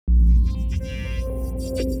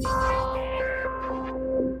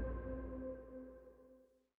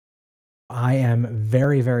I am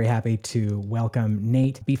very, very happy to welcome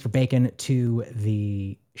Nate Beef for Bacon to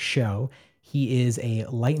the show. He is a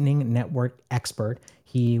Lightning Network expert.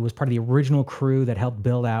 He was part of the original crew that helped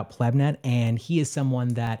build out PlebNet, and he is someone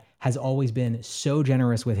that has always been so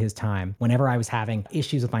generous with his time. Whenever I was having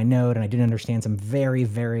issues with my node and I didn't understand some very,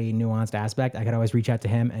 very nuanced aspect, I could always reach out to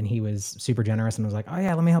him, and he was super generous and was like, oh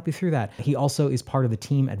yeah, let me help you through that. He also is part of the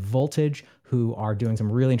team at Voltage, who are doing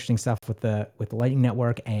some really interesting stuff with the Lightning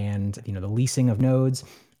Network and the leasing of nodes.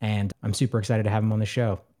 And I'm super excited to have him on the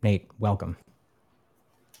show. Nate, welcome.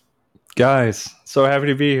 Guys, so happy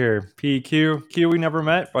to be here. Q, we never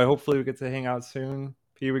met, but hopefully we get to hang out soon.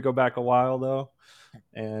 P, we go back a while though.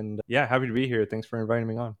 And yeah, happy to be here. Thanks for inviting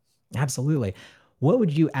me on. Absolutely. What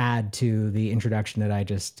would you add to the introduction that I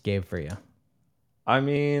just gave for you? I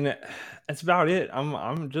mean, that's about it.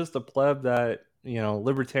 I'm just a pleb that,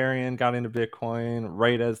 libertarian, got into Bitcoin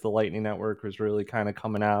right as the Lightning Network was really kind of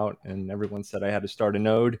coming out and everyone said I had to start a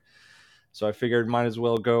node. So I figured might as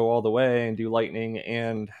well go all the way and do Lightning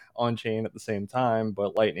and on-chain at the same time.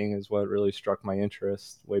 But Lightning is what really struck my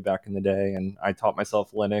interest way back in the day. And I taught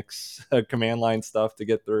myself Linux command line stuff to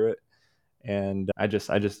get through it. And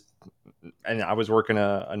I was working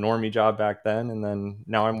a normie job back then. And then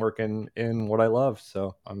now I'm working in what I love.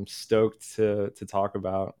 So I'm stoked to talk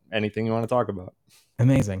about anything you want to talk about.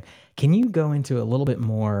 Amazing. Can you go into a little bit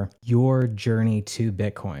more your journey to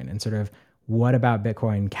Bitcoin and sort of what about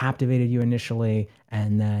Bitcoin captivated you initially,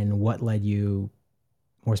 and then what led you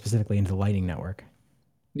more specifically into the Lightning Network?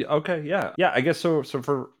 Yeah, okay, yeah. I guess so. So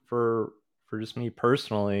for just me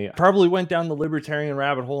personally, I probably went down the libertarian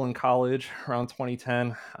rabbit hole in college around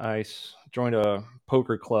 2010. I joined a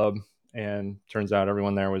poker club, and turns out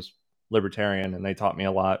everyone there was libertarian, and they taught me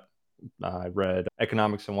a lot. I read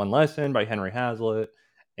Economics in One Lesson by Henry Hazlitt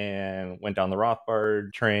and went down the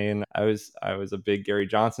Rothbard train. I was a big Gary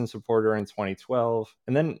Johnson supporter in 2012.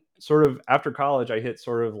 And then sort of after college, I hit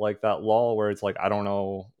sort of like that lull where it's like, I don't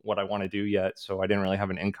know what I want to do yet. So I didn't really have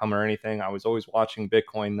an income or anything. I was always watching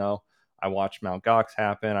Bitcoin though. I watched Mt. Gox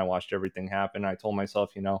happen. I watched everything happen. I told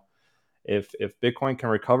myself, if Bitcoin can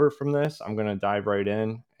recover from this, I'm going to dive right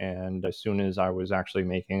in. And as soon as I was actually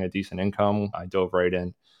making a decent income, I dove right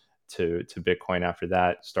in to Bitcoin after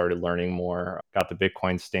that, started learning more, got the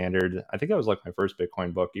Bitcoin Standard. I think that was like my first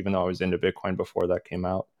Bitcoin book, even though I was into Bitcoin before that came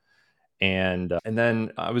out. And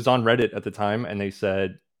then I was on Reddit at the time, and they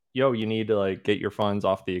said, yo, you need to like get your funds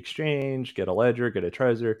off the exchange, get a ledger, get a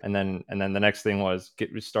Trezor. And then the next thing was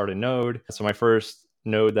start a node. So my first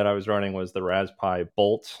node that I was running was the Raspberry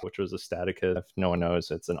Bolt, which was a Statica. If no one knows,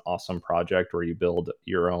 it's an awesome project where you build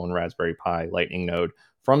your own Raspberry Pi Lightning node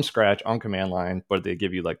from scratch on command line, but they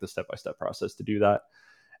give you like the step-by-step process to do that.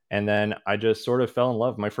 And then I just sort of fell in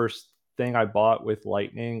love. My first thing I bought with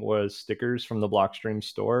Lightning was stickers from the Blockstream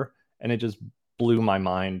store, and it just blew my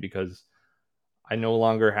mind because I no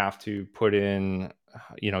longer have to put in,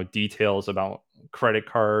 details about credit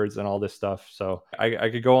cards and all this stuff. So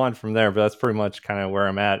I could go on from there, but that's pretty much kind of where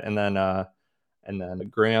I'm at. And then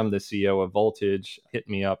Graham, the CEO of Voltage, hit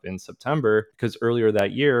me up in September because earlier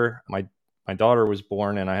that year, my daughter was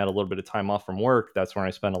born and I had a little bit of time off from work. That's when I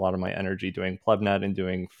spent a lot of my energy doing PlebNet and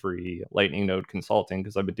doing free Lightning node consulting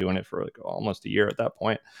because I've been doing it for like almost a year at that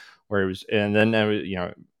point. Where it was, and then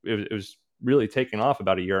it was really taking off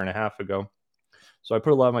about a year and a half ago. So I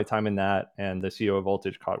put a lot of my time in that, and the CEO of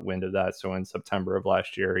Voltage caught wind of that. So in September of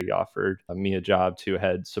last year, he offered me a job to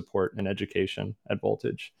head support and education at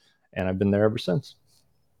Voltage, and I've been there ever since.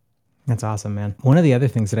 That's awesome, man. One of the other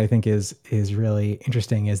things that I think is really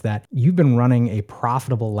interesting is that you've been running a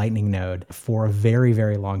profitable Lightning node for a very,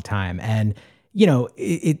 very long time. And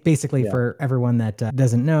it basically, for everyone that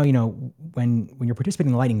doesn't know, when you're participating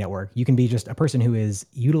in the Lightning Network, you can be just a person who is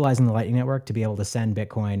utilizing the Lightning Network to be able to send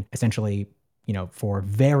Bitcoin essentially, for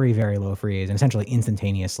very, very low fees and essentially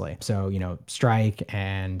instantaneously. So, Strike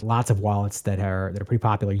and lots of wallets that are pretty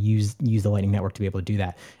popular use the Lightning Network to be able to do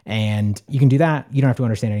that. And you can do that. You don't have to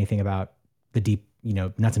understand anything about the deep,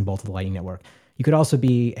 nuts and bolts of the Lightning Network. You could also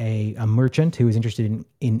be a merchant who is interested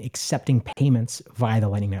in accepting payments via the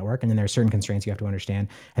Lightning Network. And then there are certain constraints you have to understand.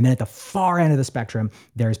 And then at the far end of the spectrum,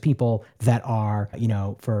 there's people that are,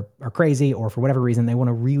 are crazy, or for whatever reason, they want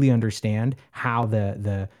to really understand how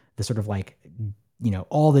the sort of like,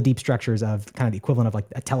 all the deep structures of kind of the equivalent of like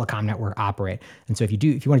a telecom network operate. And so if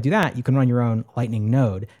you want to do that, you can run your own Lightning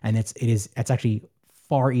node. And it's actually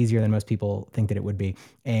far easier than most people think that it would be.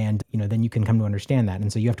 And, then you can come to understand that.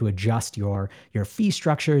 And so you have to adjust your fee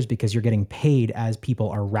structures because you're getting paid as people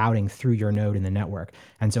are routing through your node in the network.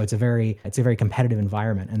 And so it's a very competitive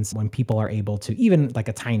environment. And so when people are able to, even like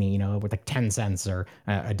a tiny, with like 10 cents or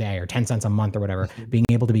a day or 10 cents a month or whatever, being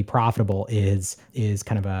able to be profitable is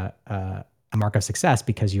kind of a mark of success,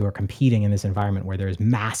 because you are competing in this environment where there's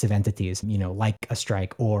massive entities, like a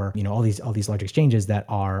Strike or, all these large exchanges that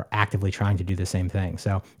are actively trying to do the same thing.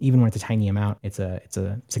 So even when it's a tiny amount, it's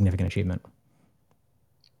a significant achievement.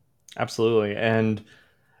 Absolutely. And,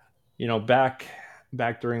 back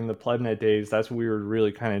during the PlebNet days, that's what we were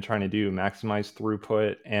really kind of trying to do, maximize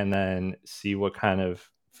throughput and then see what kind of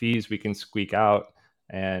fees we can squeak out.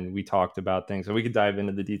 And we talked about things, and we could dive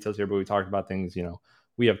into the details here, but we talked about things,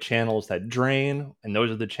 we have channels that drain, and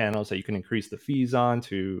those are the channels that you can increase the fees on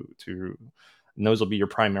and those will be your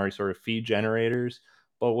primary sort of fee generators.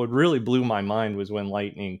 But what really blew my mind was when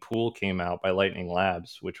Lightning Pool came out by Lightning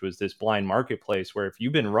Labs, which was this blind marketplace where if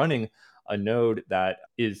you've been running a node that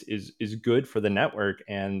is good for the network,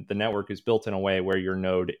 and the network is built in a way where your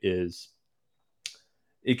node is,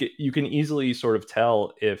 you can easily sort of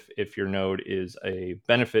tell if your node is a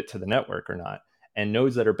benefit to the network or not. And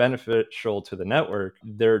nodes that are beneficial to the network,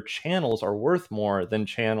 their channels are worth more than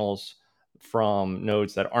channels from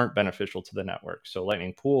nodes that aren't beneficial to the network. So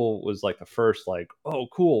Lightning Pool was like the first, like, oh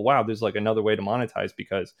cool, wow, there's like another way to monetize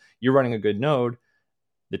because you're running a good node.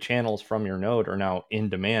 The channels from your node are now in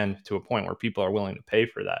demand to a point where people are willing to pay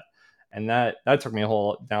for that. And that took me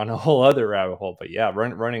down a whole other rabbit hole. But yeah,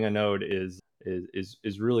 running a node is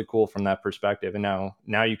really cool from that perspective. And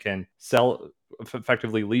now you can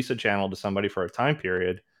effectively lease a channel to somebody for a time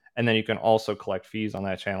period, and then you can also collect fees on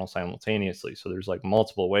that channel simultaneously. So there's like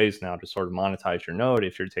multiple ways now to sort of monetize your node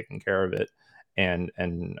if you're taking care of it, and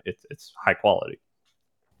it's high quality.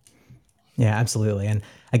 Yeah, absolutely. And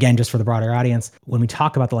again, just for the broader audience, when we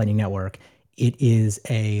talk about the Lightning Network, it is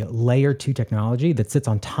a layer 2 technology that sits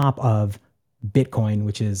on top of Bitcoin,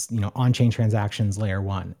 which is, on-chain transactions layer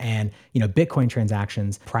 1. And, Bitcoin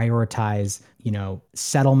transactions prioritize,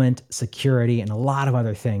 settlement, security, and a lot of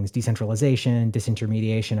other things, decentralization,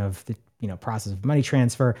 disintermediation of the, process of money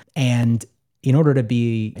transfer. And in order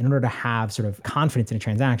to have sort of confidence in a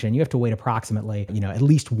transaction, you have to wait approximately, at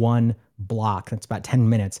least one block. That's about 10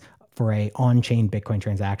 minutes for a on-chain Bitcoin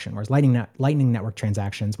transaction, whereas Lightning Network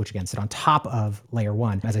transactions, which again sit on top of layer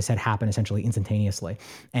 1, as I said, happen essentially instantaneously.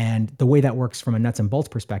 And the way that works from a nuts and bolts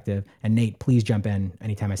perspective, and Nate, please jump in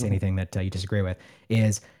anytime I say anything that you disagree with,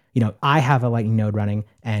 is, I have a Lightning node running,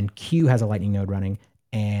 and Q has a Lightning node running,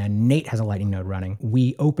 and Nate has a Lightning node running.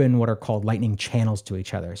 We open what are called Lightning channels to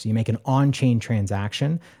each other. So you make an on-chain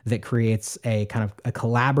transaction that creates a kind of a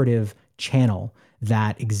collaborative channel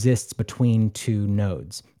that exists between two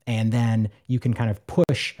nodes. And then you can kind of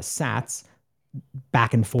push sats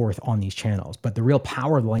back and forth on these channels. But the real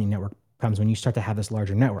power of the Lightning Network comes when you start to have this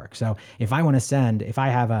larger network. So if I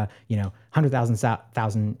have a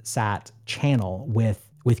 100,000 sat channel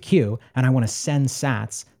with Q, and I want to send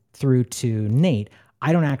sats through to Nate,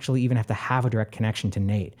 I don't actually even have to have a direct connection to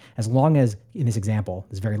Nate. As long as, in this example,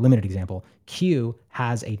 this very limited example, Q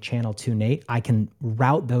has a channel to Nate, I can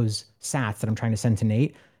route those sats that I'm trying to send to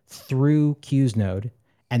Nate through Q's node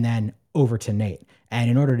and then over to Nate. And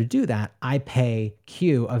in order to do that, I pay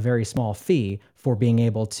Q a very small fee for being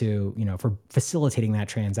able to, for facilitating that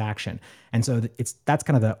transaction. And so that's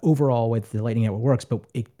kind of the overall way the Lightning Network works, but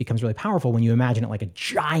it becomes really powerful when you imagine it like a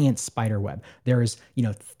giant spider web. There's,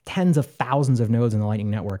 tens of thousands of nodes in the Lightning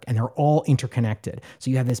Network, and they're all interconnected. So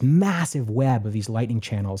you have this massive web of these Lightning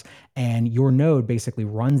channels, and your node basically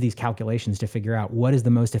runs these calculations to figure out what is the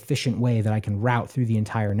most efficient way that I can route through the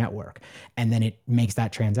entire network. And then it makes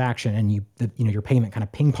that transaction, and your payment kind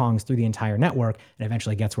of ping pongs through the entire network and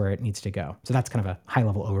eventually gets where it needs to go. So that's kind of a high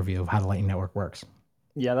level overview of how the Lightning Network works.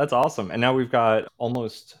 Yeah, that's awesome. And now we've got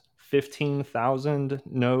almost 15,000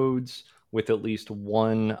 nodes with at least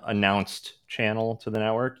one announced channel to the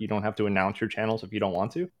network. You don't have to announce your channels if you don't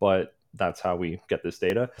want to, but that's how we get this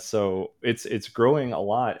data. So it's growing a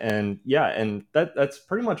lot. And yeah, and that's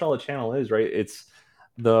pretty much all a channel is, right? It's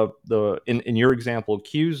in your example,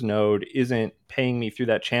 Q's node isn't paying me through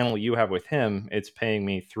that channel you have with him. It's paying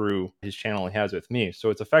me through his channel he has with me. So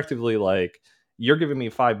it's effectively like, you're giving me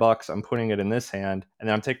 $5, I'm putting it in this hand, and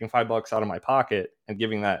then I'm taking $5 out of my pocket and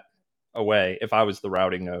giving that away if I was the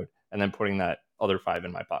routing node, and then putting that other 5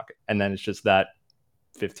 in my pocket. And then it's just that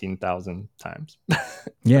 15,000 times.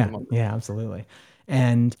 Yeah, absolutely.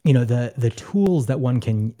 And the tools that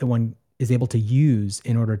one is able to use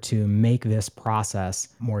in order to make this process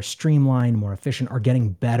more streamlined, more efficient, are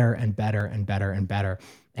getting better and better and better and better.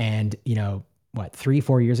 And what, 3,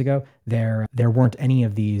 4 years ago, there weren't any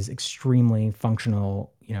of these extremely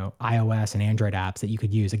functional, iOS and Android apps that you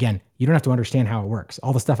could use. Again, you don't have to understand how it works.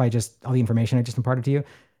 All the information I just imparted to you,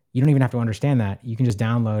 you don't even have to understand that. You can just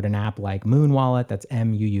download an app like Moon Wallet. That's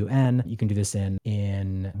MUUN. You can do this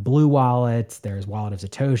in Blue Wallet. There's Wallet of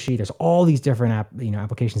Satoshi. There's all these different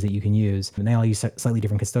applications that you can use, and they all use slightly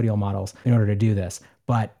different custodial models in order to do this.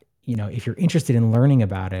 But if you're interested in learning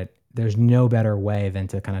about it, there's no better way than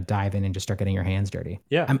to kind of dive in and just start getting your hands dirty.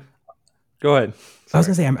 Yeah. Go ahead. I was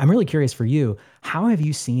going to say, I'm really curious for you. How have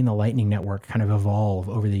you seen the Lightning Network kind of evolve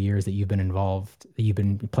over the years that you've been involved, that you've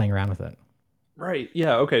been playing around with it? Right.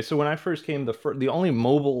 Yeah. Okay. So when I first came, the only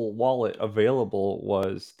mobile wallet available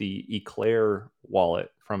was the Eclair wallet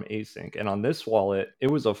from Async, and on this wallet, it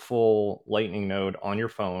was a full Lightning node on your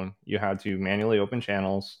phone. You had to manually open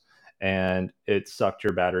channels, and it sucked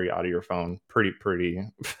your battery out of your phone pretty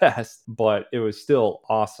fast, but it was still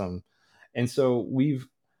awesome. And so we've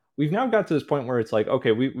now got to this point where it's like,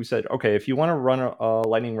 okay, we said, okay, if you want to run a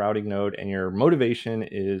Lightning routing node and your motivation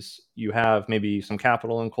is you have maybe some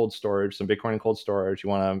capital in cold storage, some Bitcoin in cold storage, you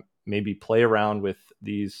want to maybe play around with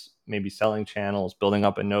these, maybe selling channels, building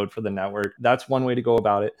up a node for the network. That's one way to go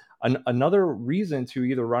about it. Another reason to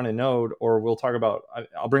either run a node, or we'll talk about,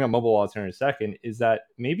 I'll bring up mobile wallets here in a second, is that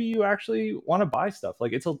maybe you actually want to buy stuff.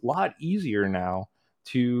 Like, it's a lot easier now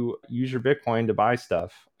to use your Bitcoin to buy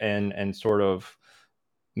stuff and sort of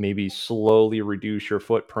maybe slowly reduce your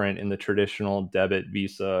footprint in the traditional debit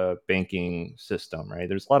Visa banking system, right?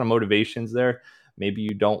 There's a lot of motivations there. Maybe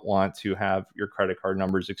you don't want to have your credit card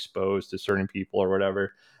numbers exposed to certain people or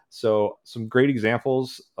whatever. So some great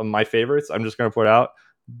examples of my favorites, I'm just going to put out.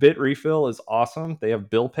 Bitrefill is awesome. They have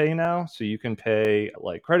bill pay now, so you can pay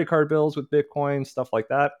like credit card bills with Bitcoin, stuff like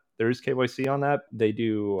that. There is KYC on that. They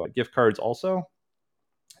do gift cards also.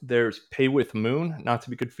 There's Pay with Moon, not to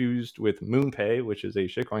be confused with MoonPay, which is a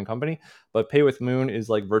shitcoin company, but Pay with Moon is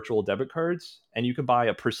like virtual debit cards, and you can buy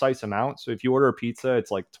a precise amount. So if you order a pizza, it's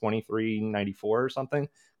like $23.94 or something.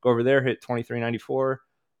 Go over there, hit $23.94.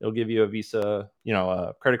 It'll give you a Visa,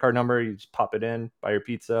 a credit card number. You just pop it in, buy your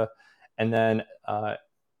pizza, and then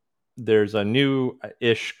there's a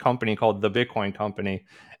new-ish company called the Bitcoin Company,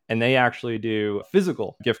 and they actually do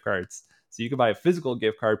physical gift cards. So you can buy a physical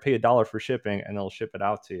gift card, pay $1 for shipping, and they'll ship it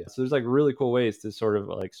out to you. So there's like really cool ways to sort of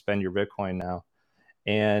like spend your Bitcoin now.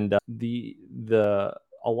 And the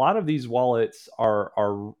a lot of these wallets are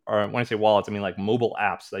when I say wallets, I mean like mobile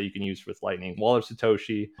apps that you can use with Lightning. Wallet of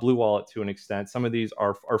Satoshi, Blue Wallet to an extent. Some of these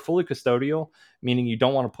are fully custodial, meaning you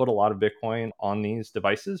don't want to put a lot of Bitcoin on these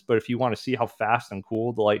devices. But if you want to see how fast and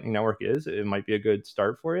cool the Lightning Network is, it might be a good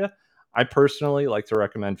start for you. I personally like to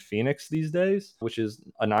recommend Phoenix these days, which is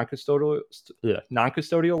a non-custodial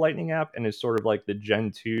Lightning app, and is sort of like the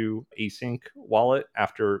Gen 2 async wallet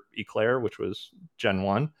after Eclair, which was Gen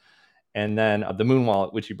 1. And then the Moon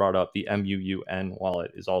wallet, which you brought up, the MUUN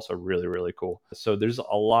wallet, is also really, really cool. So there's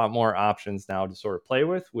a lot more options now to sort of play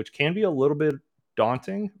with, which can be a little bit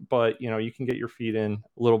daunting, but you can get your feet in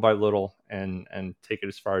little by little and take it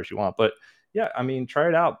as far as you want. But yeah, I mean, try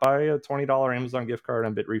it out. Buy a $20 Amazon gift card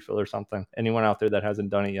on Bitrefill or something. Anyone out there that hasn't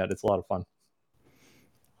done it yet, it's a lot of fun.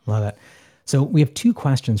 Love it. So we have 2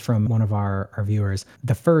 questions from one of our viewers.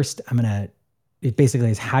 The first, it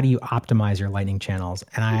basically is, how do you optimize your Lightning channels?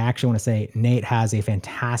 And I actually want to say Nate has a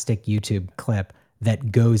fantastic YouTube clip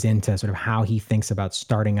that goes into sort of how he thinks about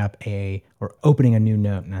starting up or opening a new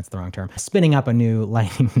node. And that's the wrong term. Spinning up a new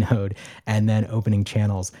Lightning node and then opening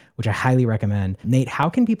channels, which I highly recommend. Nate, how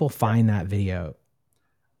can people find that video?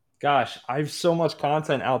 Gosh, I have so much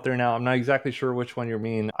content out there now. I'm not exactly sure which one you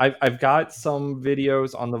mean. I've got some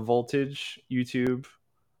videos on the Voltage YouTube.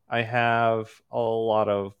 I have a lot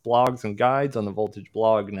of blogs and guides on the Voltage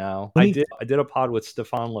blog now. I did a pod with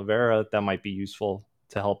Stefan Livera that might be useful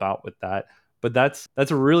to help out with that. But that's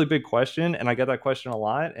a really big question, and I get that question a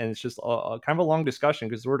lot, and it's just a kind of a long discussion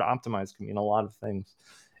because the word optimize can mean a lot of things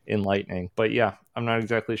in Lightning. But yeah, I'm not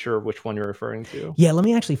exactly sure which one you're referring to. Yeah, let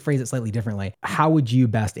me actually phrase it slightly differently. How would you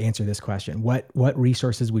best answer this question? What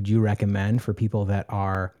resources would you recommend for people that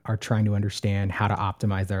are trying to understand how to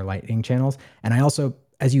optimize their Lightning channels? And I also,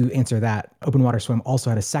 as you answer that, Open Water Swim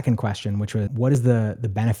also had a second question, which was, what is the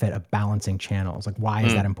benefit of balancing channels? Like, why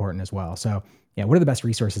is that important as well? So yeah, what are the best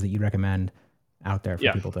resources that you'd recommend out there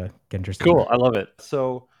for people to get interested in? Cool. I love it.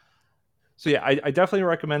 So yeah, I definitely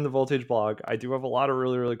recommend the Voltage blog. I do have a lot of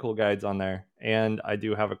really, really cool guides on there, and I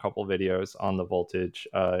do have a couple videos on the Voltage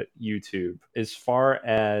YouTube. As far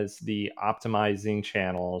as the optimizing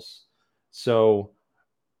channels, so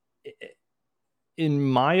in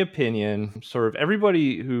my opinion, sort of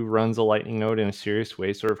everybody who runs a Lightning node in a serious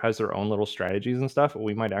way sort of has their own little strategies and stuff.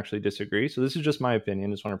 We might actually disagree. So this is just my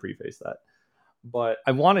opinion. Just want to preface that. But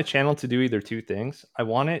I want a channel to do either two things. I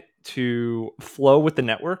want it to flow with the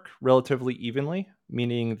network relatively evenly,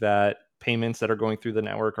 meaning that payments that are going through the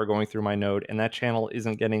network are going through my node, and that channel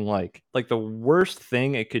isn't getting like the worst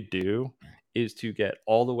thing it could do is to get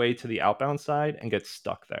all the way to the outbound side and get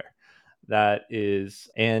stuck there. That is,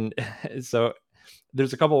 and so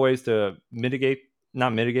there's a couple ways to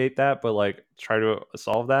not mitigate that, but like try to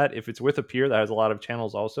solve that. If it's with a peer that has a lot of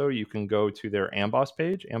channels also, you can go to their Amboss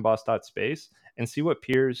page, amboss.space, and see what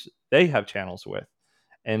peers they have channels with.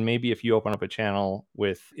 And maybe if you open up a channel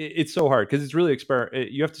with, it's so hard because it's really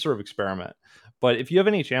you have to sort of experiment. But if you have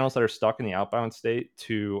any channels that are stuck in the outbound state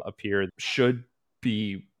to a peer should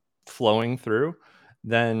be flowing through,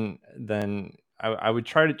 then I would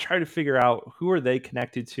try to figure out who are they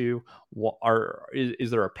connected to. What is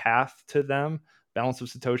there a path to them? Balance of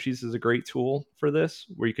Satoshis is a great tool for this,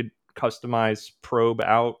 where you could customize probe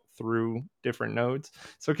out through different nodes.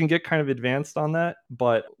 So it can get kind of advanced on that.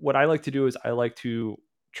 But what I like to do is I like to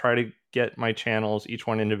try to get my channels, each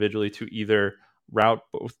one individually, to either route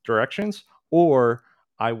both directions, or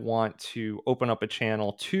I want to open up a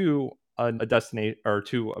channel to a destination or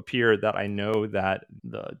to a peer that I know that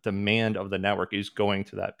the demand of the network is going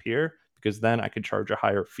to that peer, because then I could charge a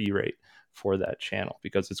higher fee rate for that channel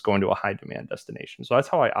because it's going to a high demand destination. So that's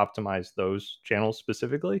how I optimize those channels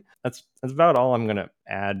specifically. That's about all I'm going to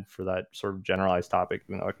add for that sort of generalized topic,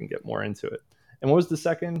 even though I can get more into it. And what was the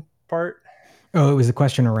second part? Oh, it was a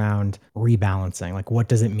question around rebalancing. Like, what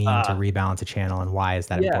does it mean to rebalance a channel, and why is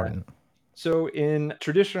that important? So in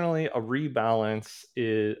traditionally a rebalance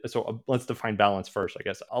is, let's define balance first, I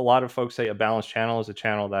guess. A lot of folks say a balanced channel is a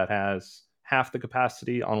channel that has half the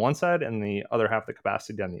capacity on one side and the other half the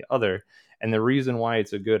capacity on the other. And the reason why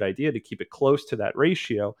it's a good idea to keep it close to that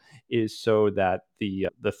ratio is so that the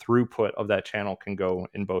throughput of that channel can go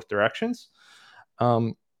in both directions.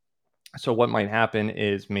 So what might happen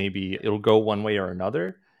is maybe it'll go one way or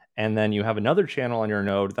another, and then you have another channel on your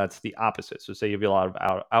node that's the opposite. So say you have a lot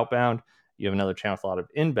of outbound, you have another channel with a lot of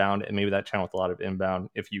inbound, and maybe that channel with a lot of inbound,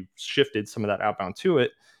 if you shifted some of that outbound to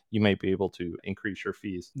it, you might be able to increase your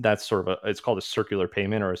fees. That's sort of it's called a circular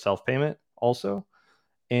payment or a self payment also.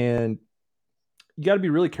 And you got to be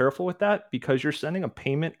really careful with that because you're sending a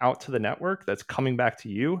payment out to the network that's coming back to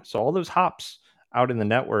you. So all those hops out in the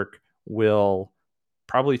network will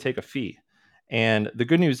probably take a fee. And the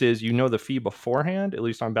good news is, the fee beforehand, at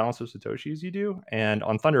least on Balance of Satoshis you do, and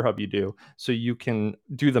on ThunderHub you do. So you can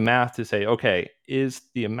do the math to say, okay, is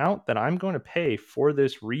the amount that I'm going to pay for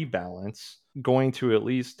this rebalance going to at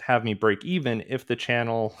least have me break even if the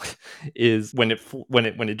channel is when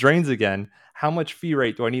it drains again? How much fee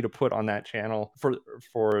rate do I need to put on that channel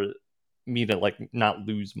for me to like not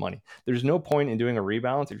lose money? There's no point in doing a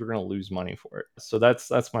rebalance if you're going to lose money for it. So that's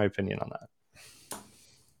my opinion on that.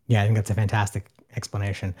 Yeah, I think that's a fantastic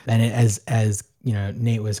explanation. And as you know,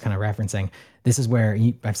 Nate was kind of referencing, this is where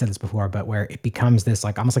I've said this before, but where it becomes this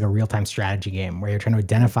like almost like a real-time strategy game where you're trying to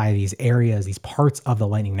identify these areas, these parts of the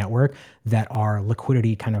Lightning Network that are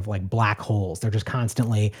liquidity kind of like black holes. They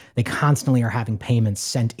constantly are having payments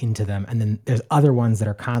sent into them. And then there's other ones that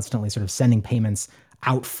are constantly sort of sending payments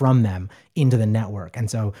out from them into the network.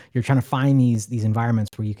 And so you're trying to find these environments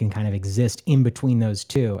where you can kind of exist in between those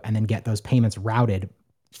two and then get those payments routed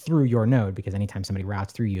through your node, because anytime somebody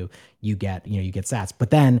routes through you, you get sats.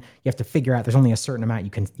 But then you have to figure out there's only a certain amount you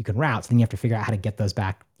can route. So then you have to figure out how to get those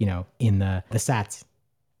back, in the sats.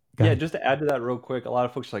 Yeah, just to add to that real quick, a lot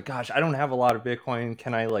of folks are like, gosh, I don't have a lot of Bitcoin.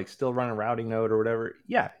 Can I like still run a routing node or whatever?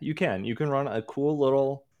 Yeah, you can. You can run a cool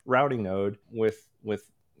little routing node with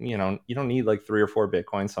you don't need like 3 or 4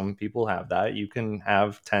 Bitcoin. Some people have that. You can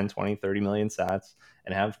have 10, 20, 30 million sats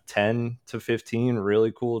and have 10 to 15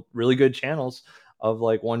 really cool, really good channels of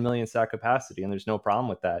like 1 million sat capacity, and there's no problem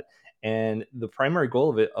with that. And the primary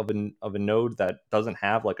goal of it of a node that doesn't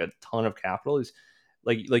have like a ton of capital is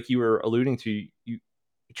like you were alluding to, you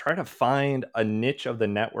try to find a niche of the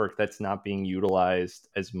network that's not being utilized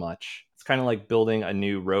as much. It's kind of like building a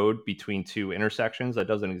new road between two intersections that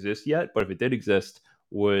doesn't exist yet, but if it did exist,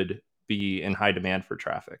 would be in high demand for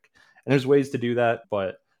traffic. And there's ways to do that,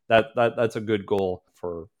 but that's a good goal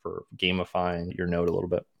for gamifying your node a little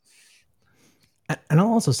bit. And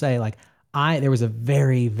I'll also say, like, there was a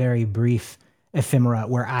very, very brief ephemera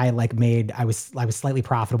where I was slightly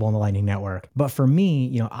profitable in the Lightning Network. But for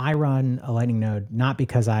me, I run a Lightning node not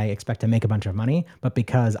because I expect to make a bunch of money, but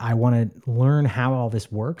because I want to learn how all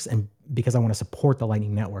this works and because I want to support the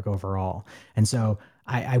Lightning Network overall. And so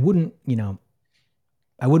I wouldn't,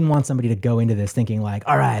 I wouldn't want somebody to go into this thinking like,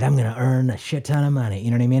 all right, I'm going to earn a shit ton of money.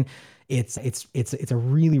 You know what I mean? It's a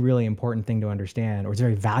really, really important thing to understand, or it's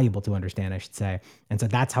very valuable to understand, I should say. And so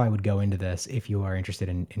that's how I would go into this if you are interested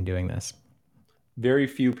in doing this. Very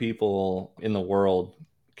few people in the world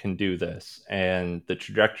can do this, and the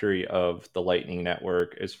trajectory of the Lightning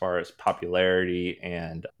Network as far as popularity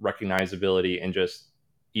and recognizability and just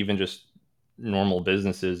even just normal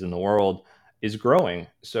businesses in the world is growing.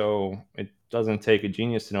 So it doesn't take a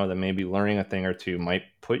genius to know that maybe learning a thing or two might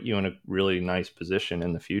put you in a really nice position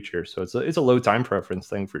in the future. So it's a low time preference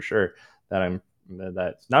thing for sure,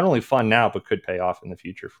 that's not only fun now but could pay off in the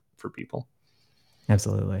future for people.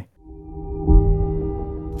 Absolutely.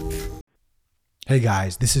 Hey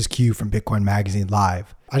guys, this is Q from Bitcoin Magazine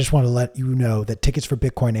Live. I just want to let you know that tickets for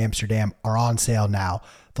Bitcoin Amsterdam are on sale now.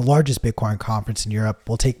 The largest Bitcoin conference in Europe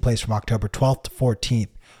will take place from October 12th to 14th.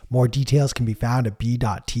 More details can be found at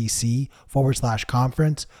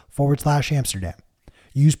b.tc/conference/Amsterdam.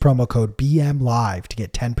 Use promo code BMLive to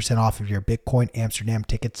get 10% off of your Bitcoin Amsterdam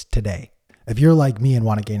tickets today. If you're like me and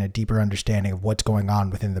want to gain a deeper understanding of what's going on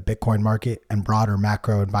within the Bitcoin market and broader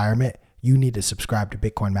macro environment, you need to subscribe to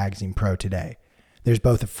Bitcoin Magazine Pro today. There's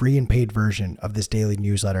both a free and paid version of this daily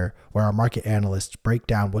newsletter where our market analysts break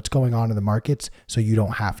down what's going on in the markets so you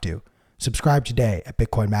don't have to. Subscribe today at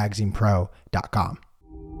bitcoinmagazinepro.com.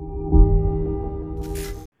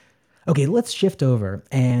 Okay, let's shift over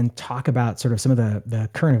and talk about sort of some of the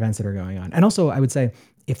current events that are going on. And also, I would say,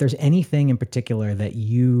 if there's anything in particular that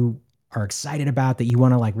you are excited about that you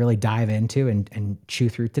want to like really dive into and chew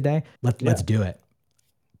through today, let's do it.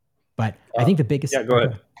 But I think the biggest... Yeah, go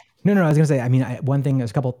ahead. No, I was going to say, I mean, one thing,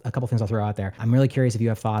 there's a couple things I'll throw out there. I'm really curious if you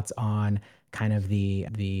have thoughts on kind of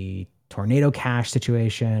the Tornado Cash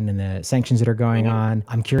situation and the sanctions that are going on.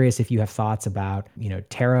 I'm curious if you have thoughts about,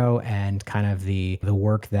 Taro and kind of the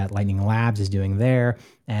work that Lightning Labs is doing there.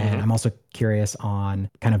 And I'm also curious on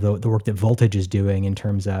kind of the work that Voltage is doing in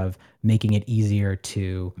terms of making it easier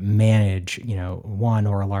to manage, one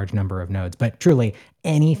or a large number of nodes. But truly,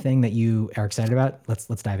 anything that you are excited about, let's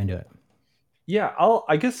dive into it. Yeah,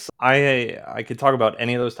 I guess I could talk about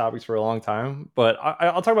any of those topics for a long time, but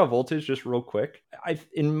I'll talk about Voltage just real quick.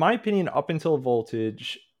 In my opinion, up until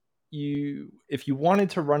Voltage, if you wanted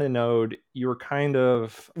to run a node, you were kind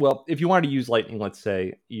of, well, if you wanted to use Lightning, let's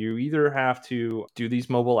say, you either have to do these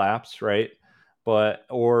mobile apps, right? But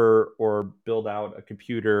or build out a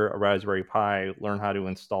computer, a Raspberry Pi, learn how to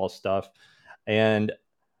install stuff. And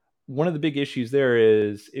one of the big issues there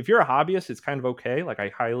is if you're a hobbyist, it's kind of okay. Like I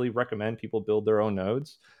highly recommend people build their own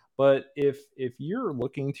nodes. But if you're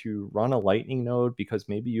looking to run a Lightning node because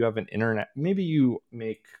maybe you have an internet, maybe you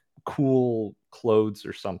make cool clothes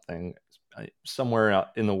or something somewhere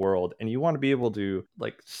out in the world, and you want to be able to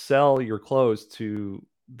like sell your clothes to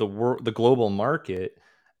the global market,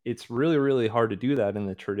 it's really, really hard to do that in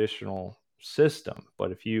the traditional system.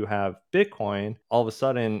 But if you have Bitcoin, all of a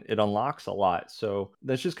sudden it unlocks a lot. So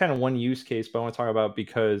that's just kind of one use case, but I want to talk about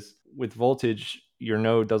because with Voltage, your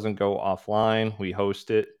node doesn't go offline. We host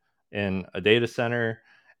it in a data center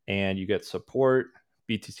and you get support,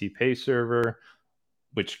 BTC Pay Server,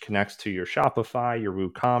 which connects to your Shopify, your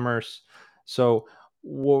WooCommerce. So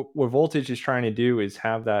what Voltage is trying to do is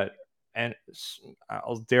have that, and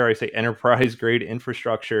I'll dare I say enterprise grade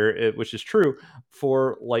infrastructure, which is true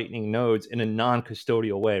for Lightning nodes in a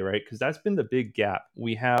non-custodial way, right? Because that's been the big gap.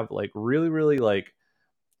 We have like really, really like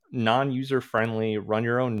non-user friendly, run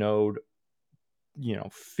your own node,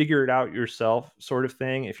 figure it out yourself sort of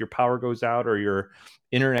thing. If your power goes out or your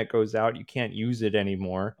internet goes out, you can't use it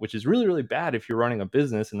anymore, which is really, really bad if you're running a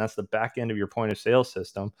business and that's the back end of your point of sale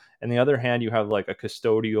system. And the other hand, you have like a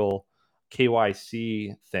custodial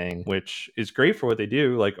KYC thing, which is great for what they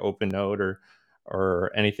do, like OpenNode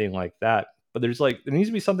or anything like that. But there needs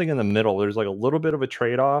to be something in the middle. There's like a little bit of a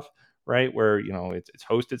trade-off, right? Where it's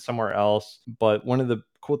hosted somewhere else. But one of the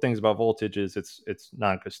cool things about Voltage is it's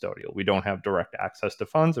non-custodial. We don't have direct access to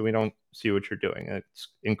funds, and we don't see what you're doing. It's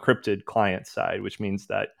encrypted client side, which means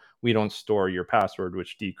that we don't store your password,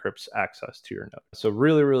 which decrypts access to your node. So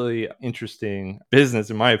really, really interesting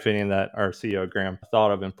business, in my opinion, that our CEO Graham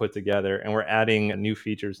thought of and put together. And we're adding new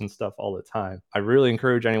features and stuff all the time. I really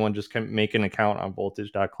encourage anyone just can make an account on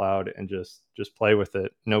voltage.cloud and just play with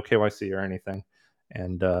it. No KYC or anything.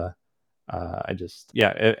 And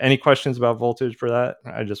any questions about Voltage for that?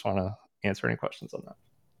 I just want to answer any questions on that.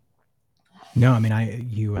 No, I mean,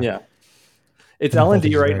 it's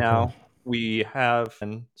LND right now. Cool. We have,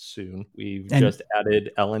 and soon we've just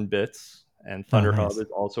added LN Bits, and Thunderhub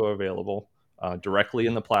is also available directly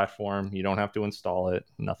in the platform. You don't have to install it,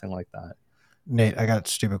 nothing like that. Nate, I got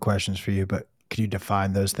stupid questions for you, but Could you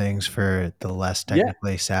define those things for the less Yeah.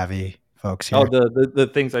 technically savvy folks Oh, here? the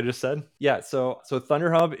things I just said? Yeah, so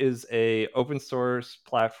ThunderHub is a open source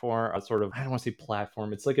platform, a sort of, I don't want to say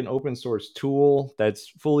platform, it's like an open source tool that's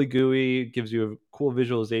fully GUI, gives you a cool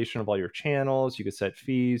visualization of all your channels. You can set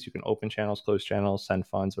fees, you can open channels, close channels, send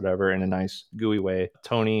funds, whatever, in a nice GUI way.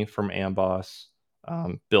 Tony from Amboss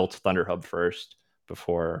built ThunderHub first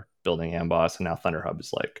before building Amboss, and now ThunderHub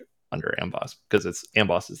is like under Amboss because it's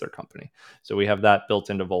Amboss is their company. So we have that built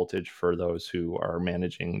into Voltage for those who are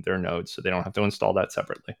managing their nodes, so they don't have to install that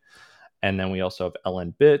separately. And then we also have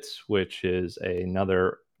LN Bits, which is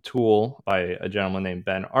another tool by a gentleman named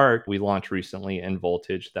Ben Ark. We launched recently in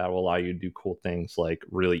Voltage that will allow you to do cool things like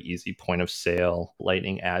really easy point of sale,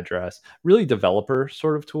 lightning address, really developer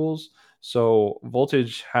sort of tools. So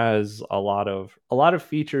Voltage has a lot of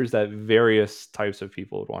features that various types of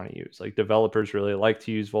people would want to use. Like developers really like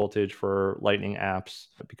to use Voltage for lightning apps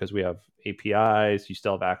because we have APIs, you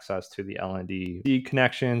still have access to the LND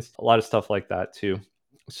connections, a lot of stuff like that too.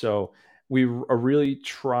 So we are really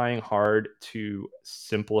trying hard to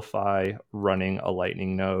simplify running a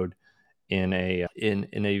lightning node in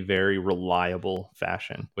a very reliable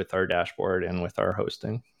fashion with our dashboard and with our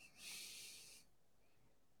hosting.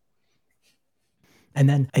 And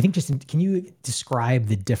then I think can you describe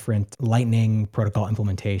the different Lightning protocol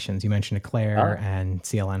implementations? You mentioned Eclair and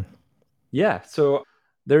CLN. Yeah, so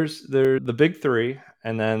there's the big three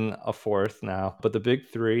and then a fourth now, but the big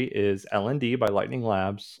three is LND by Lightning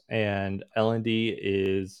Labs, and LND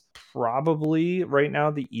is probably right now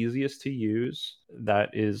the easiest to use.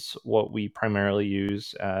 That is what we primarily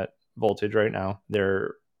use at Voltage right now.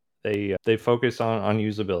 They focus on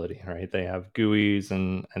usability, right? They have GUIs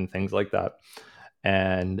and things like that.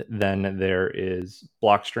 And then there is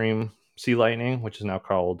Blockstream C Lightning, which is now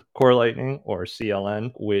called Core Lightning or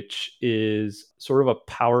CLN, which is sort of a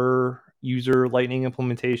power user Lightning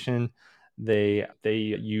implementation. They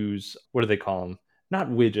use, what do they call them? Not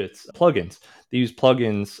widgets, plugins. They use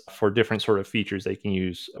plugins for different sort of features they can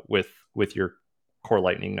use with your Core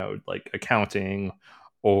Lightning node, like accounting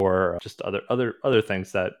or just other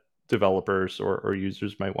things that developers or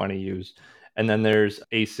users might want to use. And then there's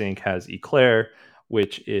Async has Eclair,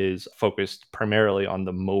 which is focused primarily on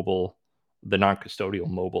the non-custodial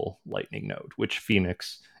mobile Lightning node, which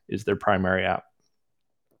Phoenix is their primary app.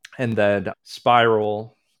 And then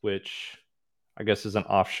Spiral, which I guess is an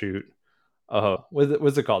offshoot.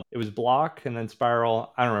 What's it called? It was Block and then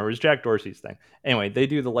Spiral. I don't remember. It was Jack Dorsey's thing. Anyway, they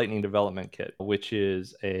do the Lightning Development Kit, which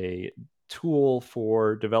is a tool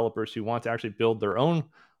for developers who want to actually build their own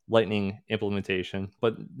Lightning implementation,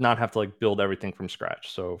 but not have to like build everything from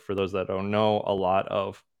scratch. So for those that don't know, a lot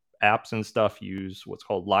of apps and stuff use what's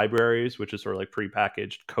called libraries, which is sort of like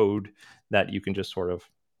prepackaged code that you can just sort of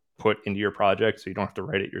put into your project so you don't have to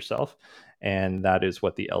write it yourself. And that is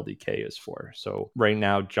what the LDK is for. So right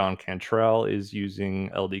now, John Cantrell is using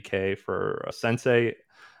LDK for Sensei,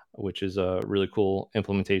 which is a really cool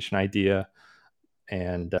implementation idea.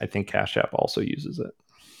 And I think Cash App also uses it.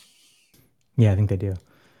 Yeah, I think they do.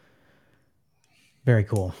 Very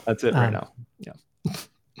cool. That's it right now. Yeah.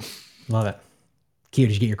 Love it. Q,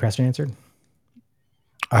 did you get your question answered?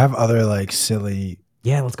 I have other like silly,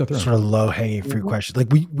 let's go through sort of low hanging fruit questions.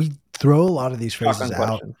 Like we throw a lot of these phrases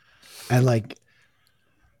out, and like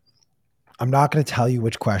I'm not going to tell you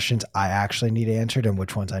which questions I actually need answered and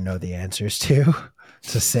which ones I know the answers to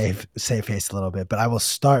save face a little bit. But I will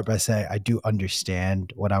start by saying I do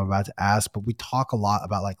understand what I'm about to ask, but we talk a lot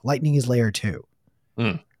about like Lightning is layer 2.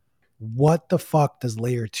 What the fuck does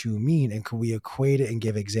layer 2 mean? And can we equate it and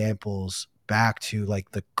give examples back to like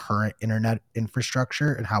the current internet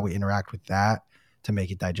infrastructure and how we interact with that to make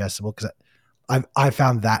it digestible? Because I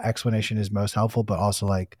found that explanation is most helpful, but also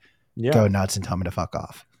like go nuts and tell me to fuck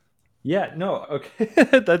off. Yeah, no, okay.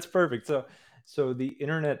 That's perfect. So the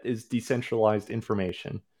internet is decentralized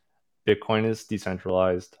information. Bitcoin is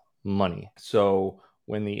decentralized money. So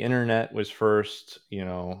when the internet was first,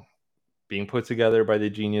 being put together by the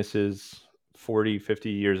geniuses 40, 50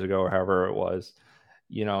 years ago, or however it was,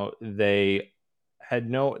 they had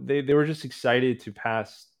they were just excited to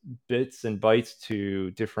pass bits and bytes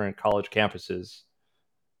to different college campuses.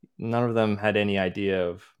 None of them had any idea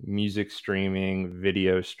of music streaming,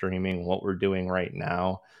 video streaming, what we're doing right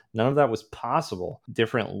now. None of that was possible.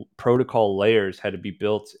 Different protocol layers had to be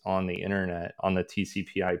built on the internet, on the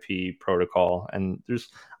TCP/IP protocol. And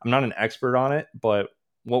I'm not an expert on it, but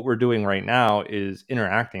what we're doing right now is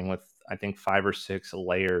interacting with, I think, 5 or 6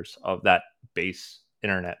 layers of that base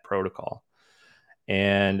internet protocol.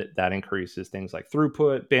 And that increases things like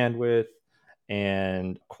throughput, bandwidth,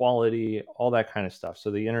 and quality, all that kind of stuff.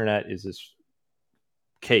 So the internet is this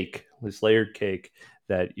cake, this layered cake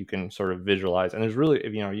that you can sort of visualize. And there's really,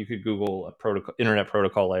 you could Google a protocol, internet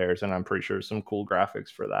protocol layers, and I'm pretty sure some cool graphics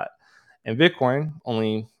for that. And Bitcoin,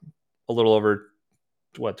 only a little over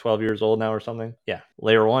 12 years old now or something. Yeah,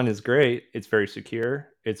 layer 1 is great. It's very secure.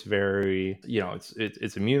 It's very,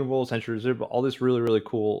 it's immutable, censorship, all this really, really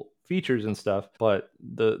cool features and stuff. But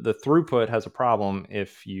the throughput has a problem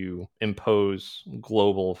if you impose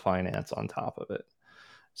global finance on top of it.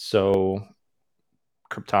 So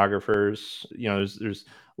cryptographers, there's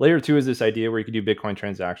layer 2 is this idea where you can do Bitcoin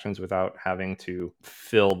transactions without having to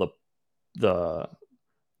fill the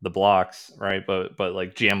blocks, right? But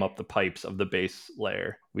like jam up the pipes of the base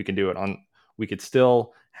layer. We can do it we could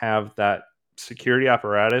still have that security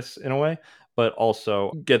apparatus in a way, but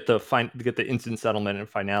also get the instant settlement and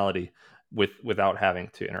finality without having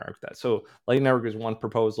to interact with that. So Lightning Network is one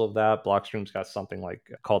proposal of that. Blockstream's got something like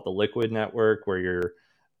called the Liquid Network, where you're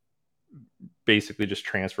basically just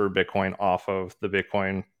transfer Bitcoin off of the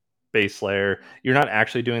Bitcoin base layer. You're not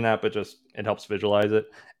actually doing that, but just it helps visualize it,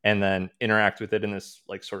 and then interact with it in this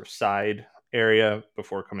like sort of side area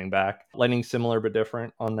before coming back. Lightning's similar but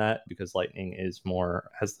different on that, because Lightning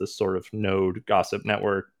has this sort of node gossip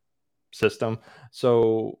network system.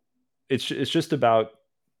 So it's just about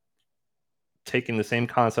taking the same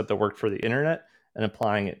concept that worked for the internet and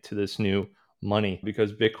applying it to this new money,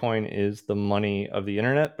 because Bitcoin is the money of the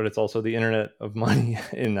internet, but it's also the internet of money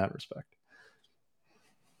in that respect.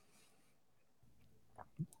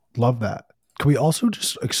 Love that. Can we also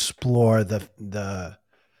just explore the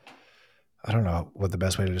I don't know what the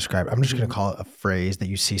best way to describe it. I'm just going to call it a phrase that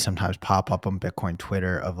you see sometimes pop up on Bitcoin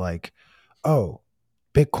Twitter of like, oh,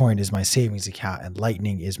 Bitcoin is my savings account and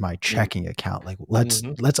Lightning is my checking account. Like let's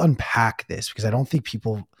unpack this, because I don't think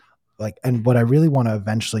people like, and what I really want to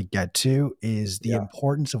eventually get to is the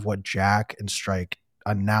importance of what Jack and Strike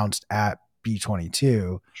announced at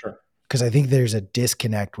B22. Sure. Because I think there's a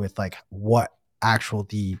disconnect with like what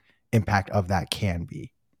the impact of that can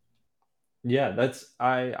be. Yeah,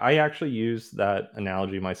 I actually use that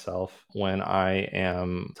analogy myself when I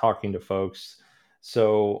am talking to folks.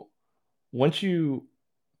 So once you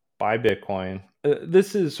buy Bitcoin,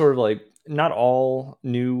 this is sort of like, not all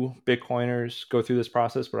new Bitcoiners go through this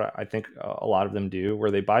process, but I think a lot of them do, where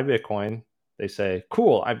they buy Bitcoin, they say,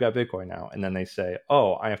 cool, I've got Bitcoin now. And then they say,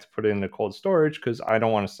 oh, I have to put it into cold storage because I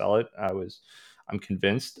don't want to sell it. I'm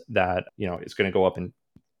convinced that, it's going to go up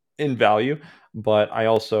in value, but I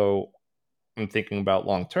also am thinking about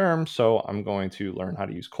long term. So I'm going to learn how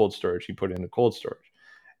to use cold storage. You put it into cold storage.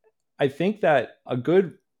 I think that a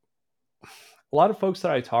lot of folks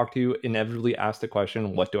that I talk to inevitably ask the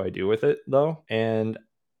question, what do I do with it though? And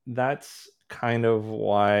that's kind of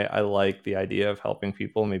why I like the idea of helping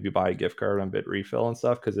people maybe buy a gift card on Bitrefill and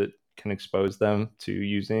stuff, because it can expose them to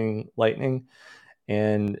using Lightning.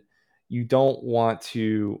 And you don't want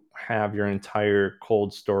to have your entire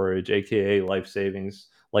cold storage, aka life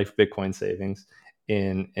Bitcoin savings,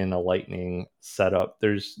 in a Lightning setup.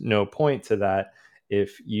 There's no point to that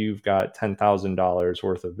if you've got $10,000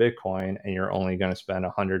 worth of Bitcoin and you're only going to spend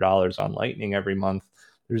 $100 on Lightning every month.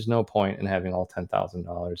 There's no point in having all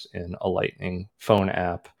 $10,000 in a Lightning phone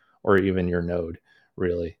app or even your node,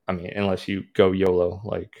 really. I mean, unless you go YOLO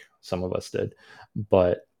like some of us did.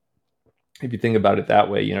 But if you think about it that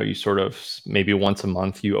way, you sort of maybe once a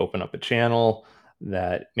month you open up a channel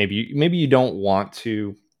that maybe you don't want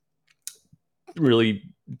to really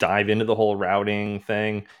dive into the whole routing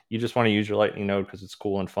thing. You just want to use your Lightning node because it's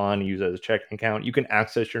cool and fun. Use it as a checking account. You can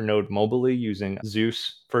access your node mobilely using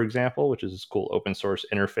Zeus, for example, which is this cool open source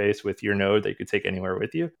interface with your node that you could take anywhere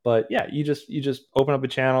with you. But yeah, you just open up a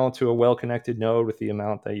channel to a well-connected node with the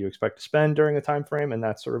amount that you expect to spend during a time frame, and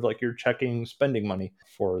that's sort of like your checking spending money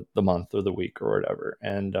for the month or the week or whatever.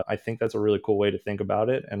 And I think that's a really cool way to think about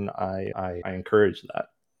it, and I encourage that.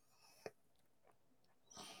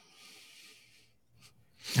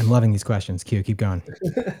 I'm loving these questions. Q, keep going.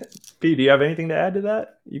 P, do you have anything to add to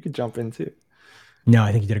that? You could jump in too. No,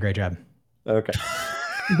 I think you did a great job. Okay.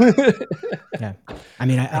 Yeah. I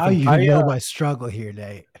mean, I know my struggle here,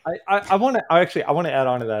 Nate. I want to add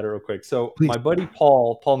on to that real quick. So please. My buddy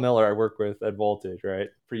Paul Miller, I work with at Voltage, right?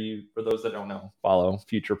 For those that don't know, follow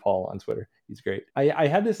Future Paul on Twitter. He's great. I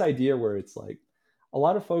had this idea where it's like a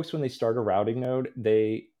lot of folks, when they start a routing node,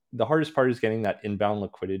 the hardest part is getting that inbound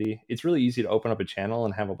liquidity. It's really easy to open up a channel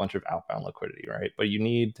and have a bunch of outbound liquidity, right? But you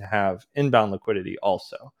need to have inbound liquidity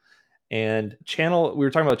also. And we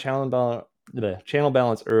were talking about channel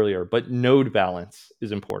balance earlier, but node balance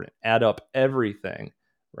is important. Add up everything,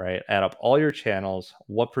 right? Add up all your channels.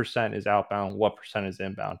 What percent is outbound? What percent is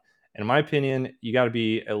inbound? And in my opinion, you got to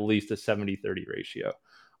be at least a 70-30 ratio,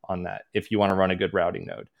 on that if you want to run a good routing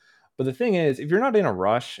node. But the thing is, if you're not in a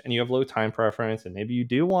rush and you have low time preference, and maybe you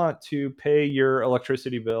do want to pay your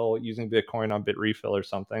electricity bill using Bitcoin on Bitrefill or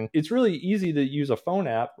something, it's really easy to use a phone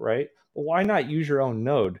app, right? But why not use your own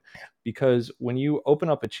node? Because when you open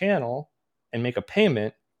up a channel and make a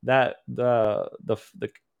payment, that the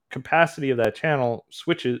capacity of that channel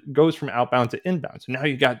goes from outbound to inbound. So now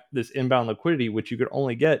you got this inbound liquidity, which you could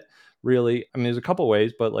only get really, I mean, there's a couple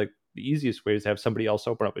ways, but like the easiest way is to have somebody else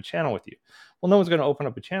open up a channel with you. Well, no one's going to open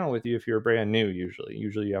up a channel with you if you're brand new. Usually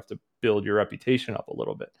you have to build your reputation up a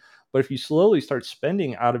little bit. But if you slowly start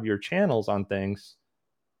spending out of your channels on things,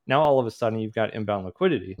 now all of a sudden you've got inbound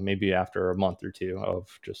liquidity, maybe after a month or two of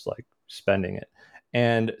just like spending it.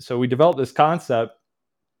 And so we developed this concept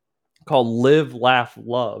called Live, Laugh,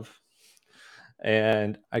 Love.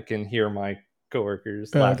 And I can hear my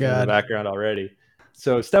coworkers laughing in the background already.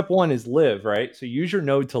 So step one is live, right? So use your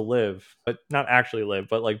node to live, but not actually live,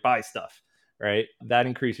 but like buy stuff, right? That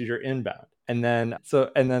increases your inbound. And then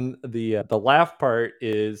the laugh part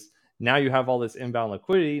is now you have all this inbound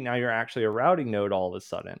liquidity. Now you're actually a routing node all of a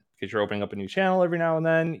sudden because you're opening up a new channel every now and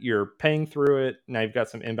then. You're paying through it. Now you've got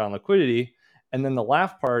some inbound liquidity. And then the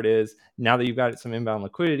laugh part is now that you've got some inbound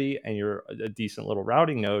liquidity and you're a decent little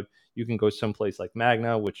routing node, you can go someplace like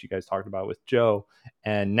Magna, which you guys talked about with Joe.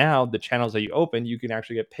 And now the channels that you open, you can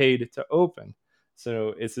actually get paid to open.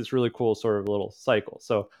 So it's this really cool sort of little cycle.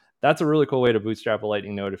 So that's a really cool way to bootstrap a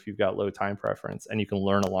Lightning node if you've got low time preference, and you can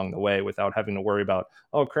learn along the way without having to worry about,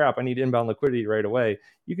 oh crap, I need inbound liquidity right away.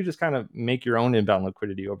 You can just kind of make your own inbound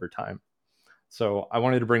liquidity over time. So I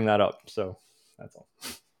wanted to bring that up. So that's all.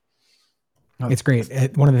 It's great.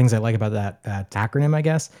 One of the things I like about that acronym, I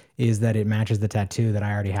guess, is that it matches the tattoo that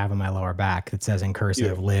I already have on my lower back that says in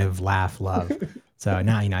cursive, live, laugh, love. So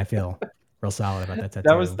now, I feel real solid about that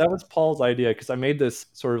tattoo. That was Paul's idea, because I made this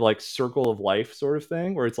sort of like circle of life sort of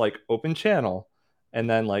thing where it's like open channel and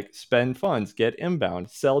then like spend funds, get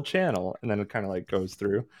inbound, sell channel, and then it kind of like goes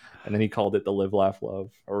through. And then he called it the live, laugh,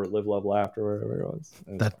 love, or live, love, laugh, or whatever it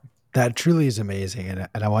was. That truly is amazing. And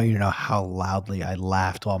I want you to know how loudly I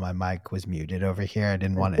laughed while my mic was muted over here. I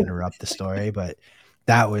didn't want to interrupt the story, but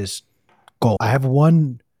that was gold. I have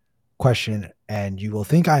one question, and you will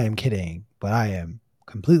think I am kidding, but I am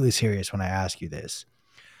completely serious when I ask you this.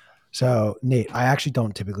 So, Nate, I actually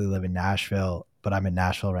don't typically live in Nashville, but I'm in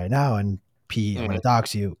Nashville right now, and P, I'm going to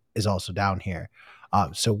dox you, is also down here.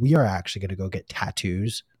 So we are actually going to go get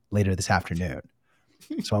tattoos later this afternoon.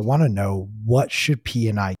 So I want to know, what should P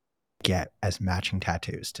and I get as matching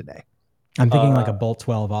tattoos today? I'm thinking like a Bolt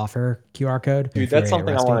 12 offer QR code. Dude, that's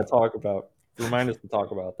something I want to talk about. Remind us to talk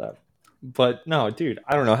about that. But no, dude,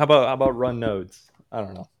 I don't know. How about run nodes? I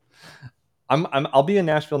don't know. I'll be in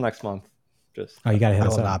Nashville next month. You gotta hit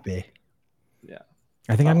us up. Not be. Yeah.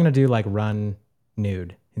 I think I'm gonna do like run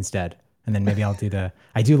nude instead. And then maybe I'll do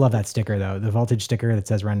I do love that sticker though. The voltage sticker that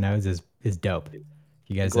says run nodes is dope.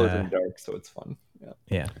 You guys glows in the dark, so it's fun.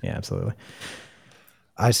 Yeah, absolutely.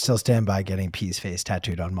 I still stand by getting P's face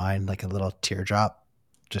tattooed on mine, like a little teardrop,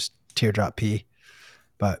 just teardrop P.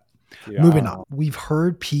 But moving on, we've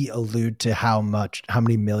heard P allude to how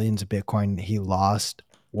many millions of Bitcoin he lost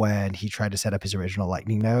when he tried to set up his original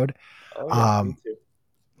Lightning node. Me too.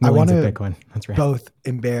 I want to Bitcoin. That's right. Both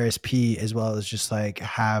embarrass P as well as just like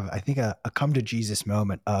have, I think, a come to Jesus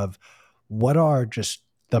moment of what are just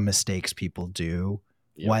the mistakes people do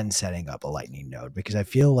when setting up a Lightning node, because I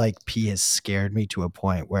feel like P has scared me to a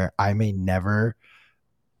point where I may never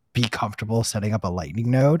be comfortable setting up a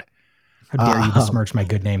Lightning node. How dare you besmirch my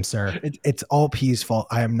good name, sir? It's all P's fault.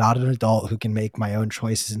 I am not an adult who can make my own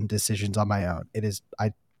choices and decisions on my own.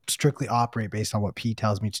 I strictly operate based on what P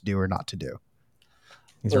tells me to do or not to do.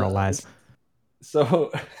 These are all lies.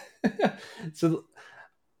 So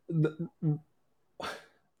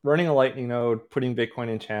running a Lightning node, putting Bitcoin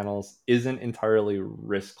in channels isn't entirely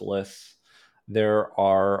riskless. There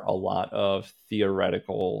are a lot of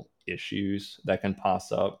theoretical issues that can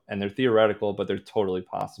pass up, and they're theoretical, but they're totally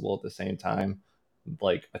possible at the same time.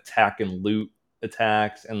 Like attack and loot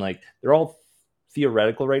attacks, and like they're all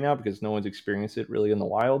theoretical right now because no one's experienced it really in the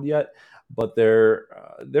wild yet. But there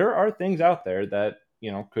are things out there that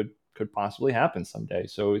could possibly happen someday.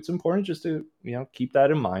 So it's important just to keep that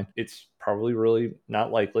in mind. It's probably really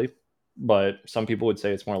not likely, but some people would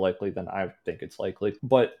say it's more likely than I think it's likely.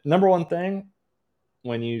 But number one thing,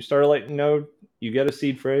 when you start a Lightning node, you get a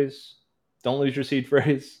seed phrase. Don't lose your seed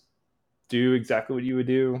phrase. Do exactly what you would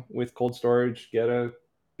do with cold storage. Get a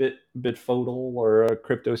Bitfodal or a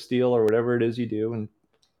CryptoSteel or whatever it is you do, and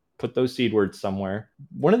put those seed words somewhere.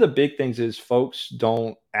 One of the big things is folks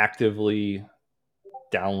don't actively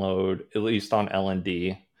download, at least on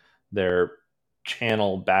LND, their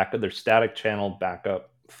channel backup, their static channel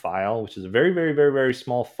backup file, which is a very, very, very, very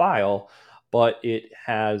small file, but it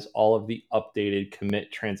has all of the updated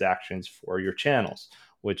commit transactions for your channels,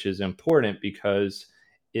 which is important because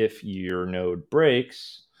if your node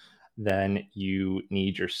breaks, then you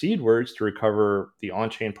need your seed words to recover the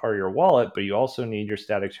on-chain part of your wallet, but you also need your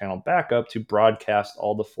static channel backup to broadcast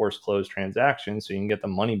all the force closed transactions so you can get the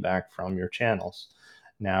money back from your channels.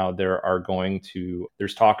 Now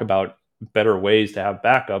there's talk about better ways to have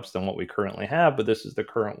backups than what we currently have, but this is the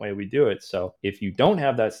current way we do it. So if you don't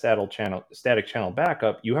have that static channel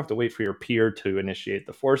backup, you have to wait for your peer to initiate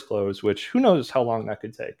the force close, which who knows how long that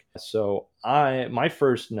could take. So my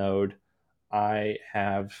first node, I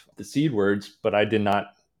have the seed words, but I did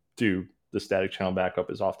not do the static channel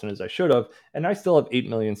backup as often as I should have. And I still have 8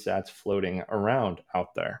 million sats floating around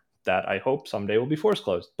out there that I hope someday will be force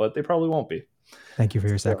closed, but they probably won't be. Thank you for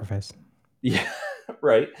your sacrifice. Yeah,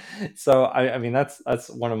 right. So I mean that's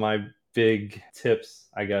one of my big tips,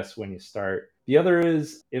 I guess, when you start. The other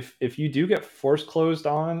is if you do get force closed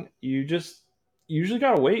on, you usually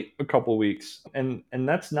gotta wait a couple weeks, and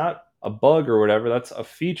that's not a bug or whatever. That's a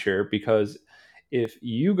feature because if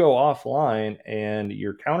you go offline and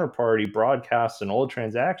your counterparty broadcasts an old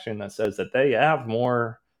transaction that says that they have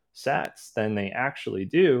more sats than they actually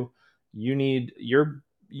do,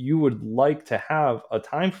 you would like to have a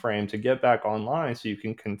time frame to get back online so you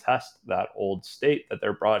can contest that old state that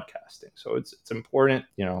they're broadcasting. So it's important,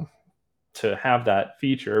 to have that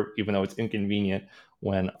feature, even though it's inconvenient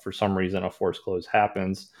when for some reason a force close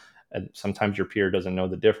happens. And sometimes your peer doesn't know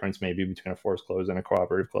the difference maybe between a force close and a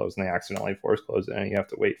cooperative close, and they accidentally force close it and you have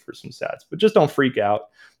to wait for some sats. But just don't freak out.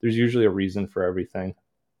 There's usually a reason for everything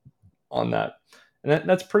on that. And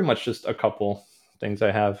that's pretty much just a couple things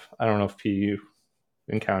I have. I don't know if you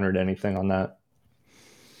encountered anything on that.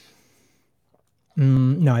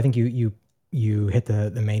 No, I think you hit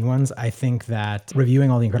the main ones. I think that reviewing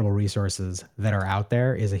all the incredible resources that are out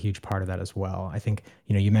there is a huge part of that as well. I think,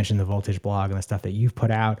 you mentioned the Voltage blog and the stuff that you've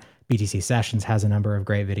put out. BTC Sessions has a number of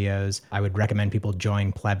great videos. I would recommend people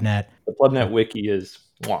join Plebnet. The Plebnet wiki is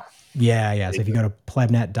mwah. Yeah. So if you go to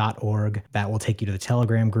plebnet.org, that will take you to the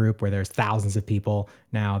Telegram group where there's thousands of people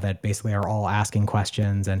now that basically are all asking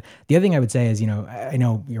questions. And the other thing I would say is, I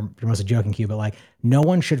know you're mostly joking, Q, but like no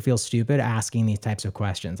one should feel stupid asking these types of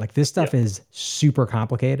questions. Like this stuff is super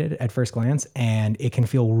complicated at first glance, and it can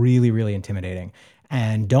feel really, really intimidating.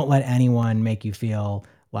 And don't let anyone make you feel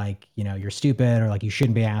like, you're stupid or like you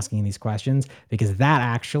shouldn't be asking these questions, because that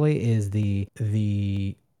actually is the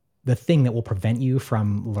thing that will prevent you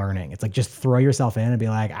from learning. It's like, just throw yourself in and be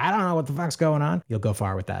like, I don't know what the fuck's going on. You'll go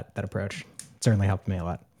far with that approach. It certainly helped me a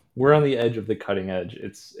lot. We're on the edge of the cutting edge.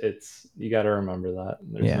 It's you got to remember that.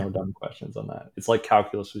 There's no dumb questions on that. It's like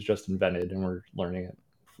calculus was just invented and we're learning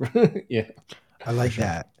it. Yeah. I like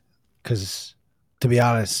that because, to be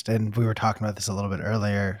honest, and we were talking about this a little bit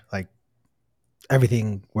earlier, like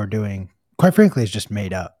everything we're doing, quite frankly, is just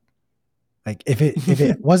made up. Like if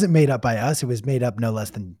it wasn't made up by us, it was made up no less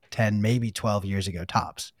than 10, maybe 12 years ago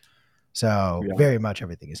tops. So very much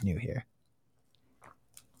everything is new here.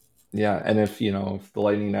 Yeah, and if the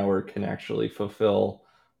Lightning Network can actually fulfill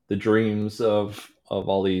the dreams of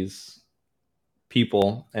all these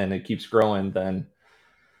people and it keeps growing, then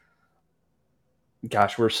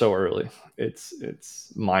gosh, we're so early.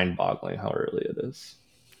 It's mind-boggling how early it is.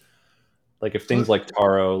 Like if things like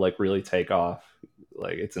Taro like really take off,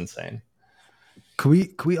 like it's insane. Can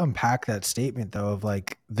we unpack that statement though of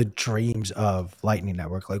like the dreams of Lightning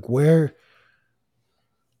Network? Like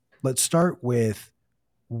let's start with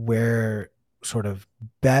where sort of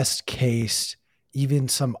best case, even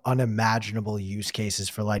some unimaginable use cases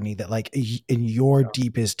for Lightning that like in your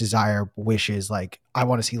deepest desire wishes, like I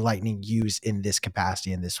want to see Lightning used in this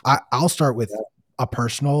capacity in this. I'll start with a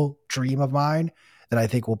personal dream of mine that I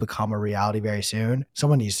think will become a reality very soon.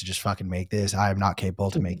 Someone needs to just fucking make this. I am not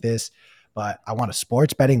capable to make this, but I want a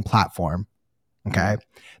sports betting platform, okay,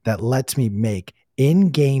 that lets me make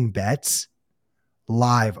in-game bets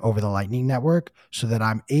live over the Lightning Network so that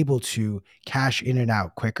I'm able to cash in and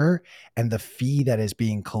out quicker, and the fee that is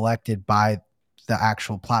being collected by the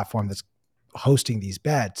actual platform that's hosting these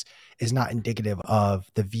bets is not indicative of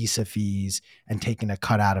the Visa fees and taking a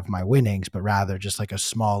cut out of my winnings, but rather just like a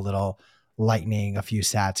small little Lightning, a few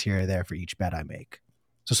sats here or there for each bet I make.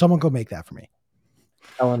 So someone go make that for me.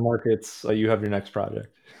 Ellen Markets, you have your next project.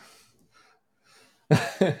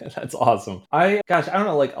 That's awesome. I don't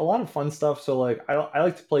know, like a lot of fun stuff. So like I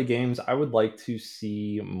like to play games. I would like to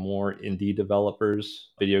see more indie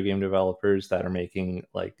developers, video game developers that are making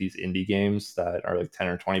like these indie games that are like 10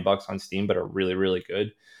 or 20 bucks on Steam but are really, really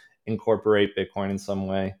good, incorporate Bitcoin in some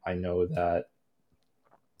way. I know that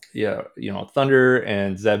Yeah, Thunder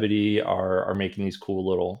and Zebedee are making these cool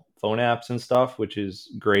little phone apps and stuff, which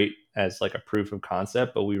is great as like a proof of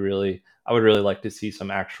concept. But I would really like to see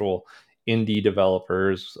some actual indie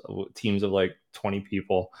developers, teams of like 20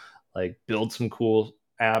 people, like build some cool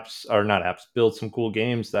apps, or not apps, build some cool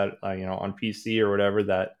games that on PC or whatever,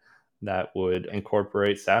 that would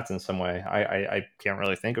incorporate sats in some way. I can't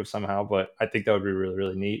really think of somehow, but I think that would be really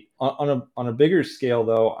really neat. On a bigger scale,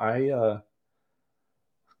 though, I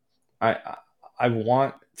I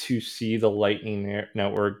want to see the Lightning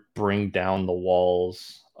Network bring down the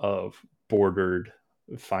walls of bordered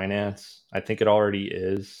finance. I think it already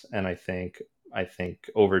is, and I think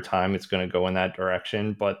over time it's going to go in that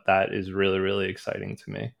direction. But that is really really exciting to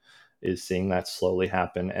me, is seeing that slowly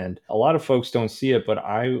happen. And a lot of folks don't see it, but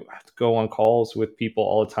I go on calls with people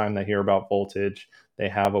all the time that hear about Voltage. They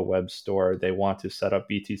have a web store, they want to set up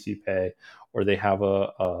BTC Pay, or they have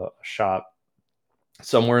a shop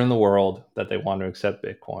somewhere in the world that they want to accept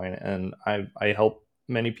Bitcoin. And I help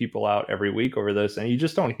many people out every week over this, and you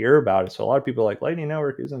just don't hear about it. So a lot of people are like, Lightning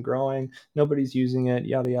Network isn't growing, nobody's using it,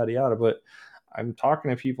 yada yada yada. But I'm talking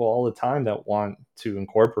to people all the time that want to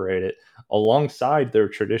incorporate it alongside their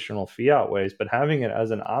traditional fiat ways, but having it as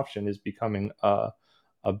an option is becoming a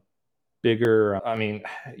bigger. I mean,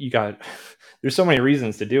 you got there's so many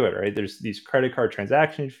reasons to do it, right? There's these credit card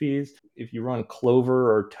transaction fees. If you run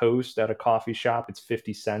Clover or Toast at a coffee shop, it's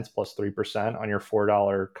 50 cents plus 3% on your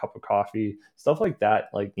 $4 cup of coffee. Stuff like that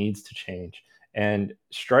like needs to change. And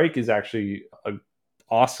Strike is actually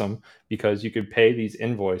awesome because you could pay these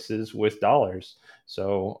invoices with dollars.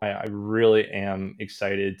 So I really am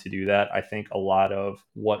excited to do that. I think a lot of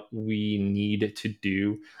what we need to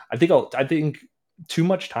do, I think too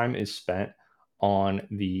much time is spent on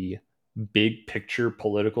the big picture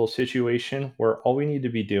political situation, where all we need to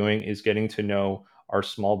be doing is getting to know our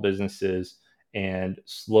small businesses and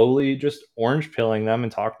slowly just orange pilling them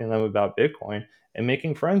and talking to them about Bitcoin and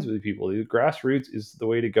making friends with people. The grassroots is the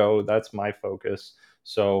way to go. That's my focus.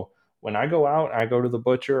 So when I go out, I go to the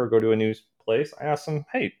butcher or go to a new place, I ask them,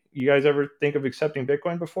 hey, you guys ever think of accepting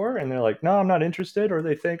Bitcoin before? And they're like, no, I'm not interested. Or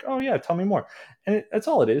they think, oh, yeah, tell me more. And that's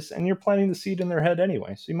all it is. And you're planting the seed in their head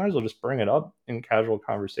anyway. So you might as well just bring it up in casual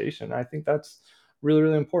conversation. I think that's really,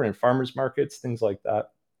 really important. Farmers markets, things like that.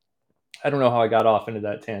 I don't know how I got off into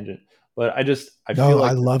that tangent, but I feel No, I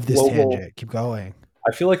like the love this global tangent. Keep going.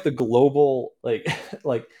 I feel like the global like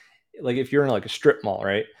like if you're in like a strip mall,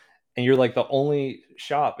 right? And you're like the only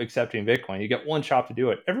shop accepting Bitcoin. You get one shop to do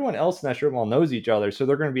it. Everyone else in that strip mall knows each other, so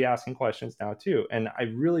they're going to be asking questions now too. And I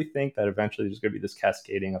really think that eventually there's going to be this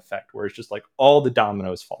cascading effect where it's just like all the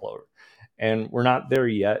dominoes fall over. And we're not there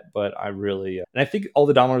yet, but and I think all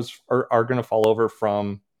the dominoes are going to fall over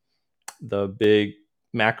from the big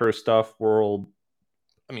macro stuff, world.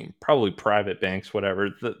 I mean, probably private banks, whatever.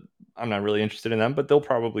 I'm not really interested in them, but they'll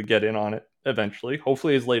probably get in on it eventually,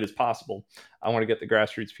 hopefully as late as possible. I want to get the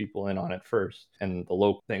grassroots people in on it first, and the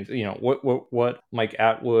local things. What Mike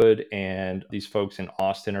Atwood and these folks in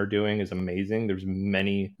Austin are doing is amazing. There's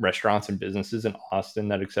many restaurants and businesses in Austin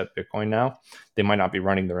that accept Bitcoin now. They might not be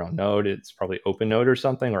running their own node. It's probably OpenNode or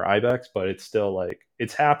something, or IBEX, but it's still like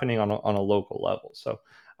it's happening on a local level. So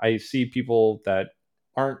I see people that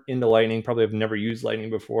aren't into Lightning, probably have never used Lightning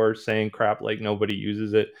before, saying crap like nobody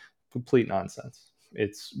uses it. Complete nonsense.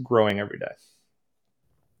 It's growing every day.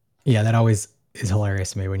 Yeah, that always is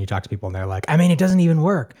hilarious to me when you talk to people and they're like, I mean, it doesn't even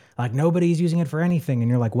work. Like nobody's using it for anything. And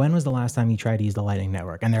you're like, when was the last time you tried to use the Lightning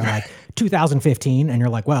Network? And they're like, 2015. And you're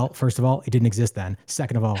like, well, first of all, it didn't exist then.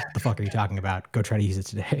 Second of all, the fuck are you talking about? Go try to use it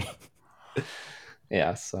today.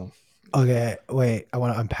 Yeah. So Okay, wait. I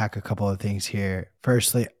want to unpack a couple of things here.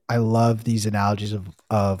 Firstly, I love these analogies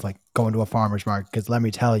of like going to a farmer's market because let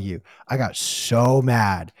me tell you, I got so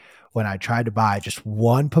mad when I tried to buy just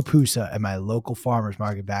one pupusa at my local farmer's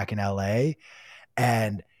market back in LA,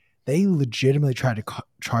 and they legitimately tried to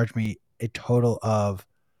charge me a total of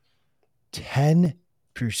 10%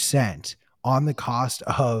 on the cost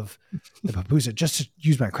of the pupusa just to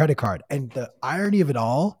use my credit card. And the irony of it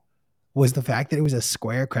all was the fact that it was a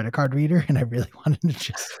Square credit card reader, and I really wanted to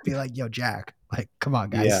just be like, "Yo, Jack, like, come on,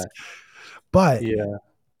 guys." yeah, But yeah.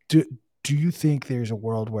 do do you think there's a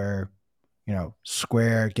world where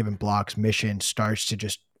Square, given Block's mission, starts to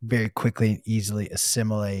just very quickly and easily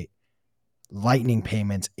assimilate Lightning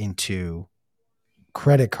payments into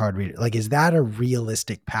credit card reader? Like, is that a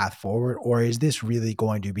realistic path forward, or is this really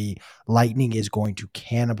going to be Lightning is going to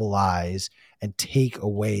cannibalize and take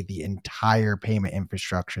away the entire payment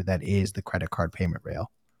infrastructure that is the credit card payment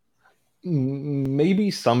rail?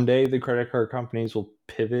 Maybe someday the credit card companies will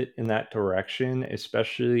pivot in that direction,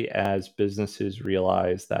 especially as businesses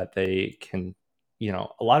realize that they can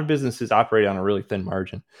a lot of businesses operate on a really thin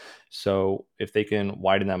margin. So if they can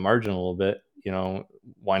widen that margin a little bit,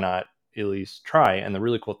 why not at least try? And the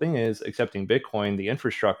really cool thing is, accepting Bitcoin, the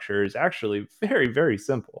infrastructure is actually very, very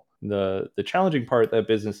simple. The challenging part that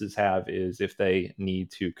businesses have is if they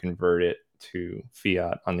need to convert it to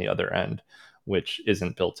fiat on the other end, which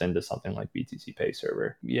isn't built into something like BTC Pay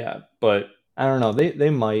Server. Yeah, but I don't know. They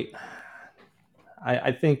might.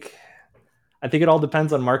 I think it all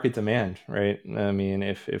depends on market demand, right? I mean,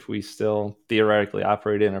 if we still theoretically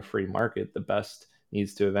operate in a free market, the best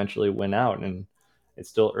needs to eventually win out. And it's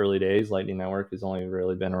still early days. Lightning Network has only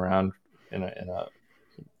really been around in a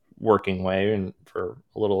working way and for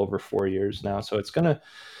a little over 4 years now. So it's gonna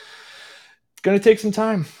take some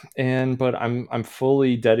time. But I'm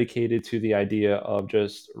fully dedicated to the idea of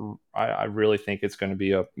just, I really think it's going to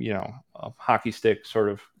be a hockey stick sort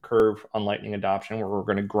of curve on Lightning adoption, where we're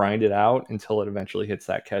going to grind it out until it eventually hits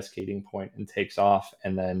that cascading point and takes off.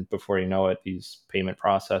 And then before you know it, these payment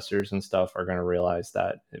processors and stuff are going to realize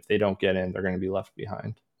that if they don't get in, they're going to be left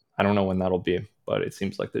behind. I don't know when that'll be, but it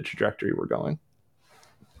seems like the trajectory we're going.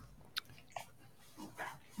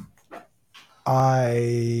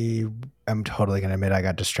 I am totally going to admit I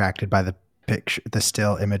got distracted by the picture, the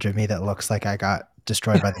still image of me that looks like I got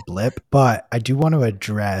destroyed by the blip. But I do want to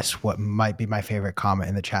address what might be my favorite comment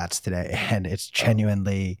in the chats today, and it's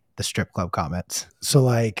genuinely the strip club comments. So,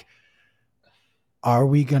 like, are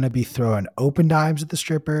we going to be throwing open dimes at the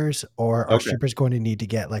strippers, or are strippers going to need to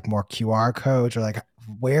get like more QR codes, or like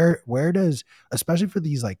where does, especially for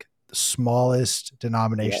these like smallest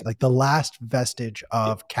denomination, like the last vestige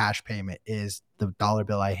of cash payment is the dollar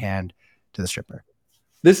bill I hand to the stripper?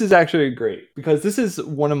 This is actually great, because this is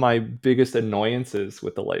one of my biggest annoyances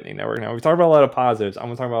with the Lightning Network. Now, we've talked about a lot of positives. I'm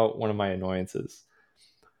going to talk about one of my annoyances.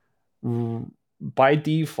 By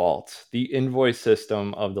default, the invoice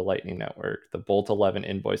system of the Lightning Network, the Bolt 11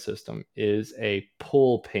 invoice system, is a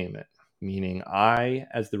pull payment, meaning I,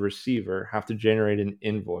 as the receiver, have to generate an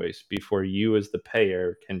invoice before you, as the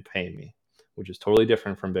payer, can pay me, which is totally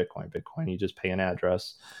different from Bitcoin. Bitcoin, you just pay an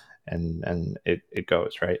address and it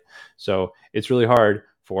goes, right? So it's really hard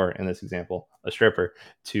for, in this example, a stripper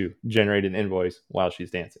to generate an invoice while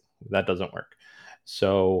she's dancing. That doesn't work.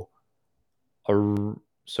 So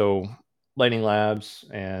Lightning Labs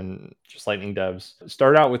and just Lightning devs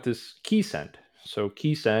start out with this key send. So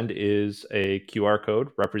key send is a QR code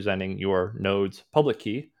representing your node's public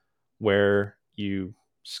key, where you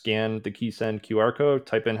scan the key send QR code,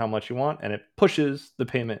 type in how much you want, and it pushes the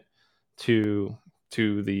payment to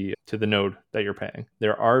the node that you're paying.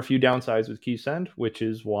 There are a few downsides with key send, which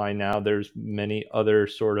is why now there's many other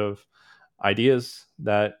sort of ideas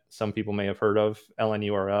that some people may have heard of: LN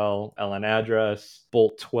URL, LN address,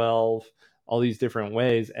 Bolt 12, all these different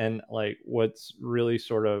ways. And like, what's really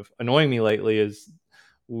sort of annoying me lately is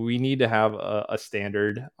we need to have a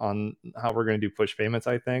standard on how we're going to do push payments.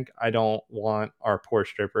 I think I don't want our poor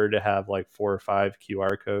stripper to have like 4 or 5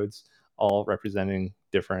 QR codes all representing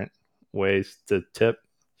different ways to tip.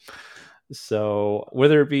 So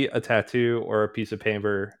whether it be a tattoo or a piece of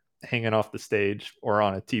paper hanging off the stage or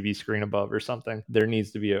on a TV screen above or something, there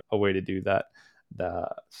needs to be a way to do that.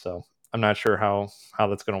 So I'm not sure how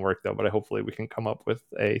that's going to work though, but hopefully we can come up with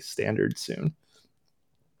a standard soon.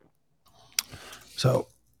 So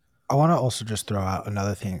I want to also just throw out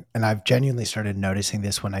another thing, and I've genuinely started noticing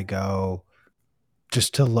this when I go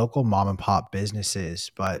just to local mom and pop businesses,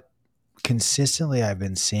 but consistently I've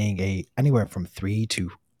been seeing anywhere from 3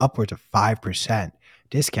 to upwards of 5%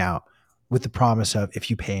 discount, with the promise of, if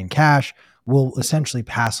you pay in cash, we'll essentially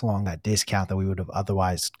pass along that discount that we would have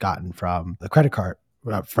otherwise gotten from the credit card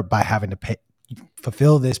by having to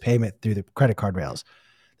fulfill this payment through the credit card rails.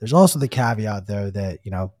 There's also the caveat though that,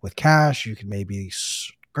 with cash, you can maybe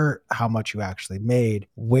skirt how much you actually made.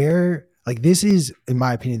 Where, like, this is, in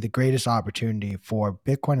my opinion, the greatest opportunity for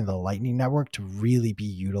Bitcoin and the Lightning Network to really be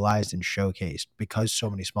utilized and showcased, because so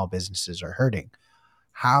many small businesses are hurting.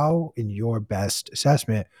 How, in your best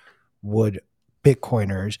assessment, would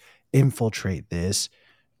Bitcoiners infiltrate this,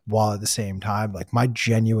 while at the same time, like, my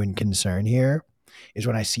genuine concern here is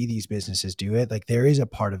when I see these businesses do it, like, there is a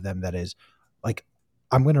part of them that is like,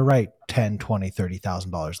 I'm going to write $10,000, $20,000,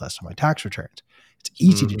 $30,000 less on my tax returns. It's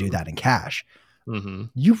easy to do that in cash.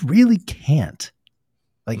 You really can't.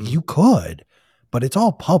 Like, you could, but it's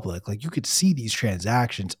all public. Like, you could see these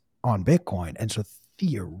transactions on Bitcoin. And so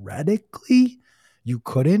theoretically you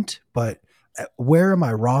couldn't, but where am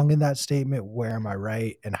I wrong in that statement? Where am I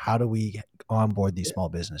right? And how do we onboard these small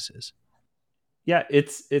businesses? Yeah,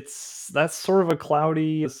 that's sort of a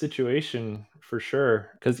cloudy situation for sure.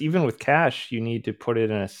 Because even with cash, you need to put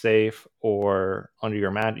it in a safe or under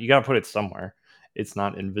your mat. You got to put it somewhere. it's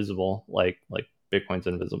not invisible like Bitcoin's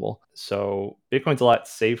invisible. So Bitcoin's a lot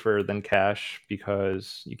safer than cash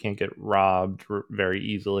because you can't get robbed very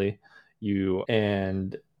easily.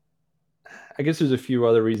 And I guess there's a few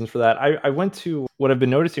other reasons for that. I went to what I've been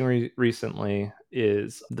noticing recently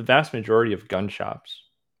is the vast majority of gun shops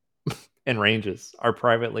and ranges are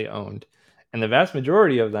privately owned. And the vast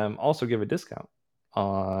majority of them also give a discount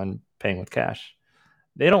on paying with cash.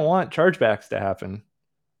 They don't want chargebacks to happen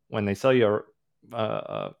when they sell you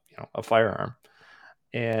a firearm.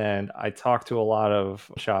 And I talked to a lot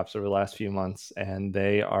of shops over the last few months, and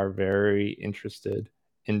they are very interested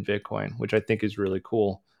in Bitcoin, which I think is really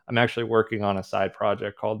cool. I'm actually working on a side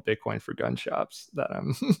project called Bitcoin for Gun Shops that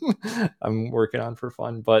I'm working on for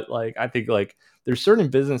fun. But like I think like there's certain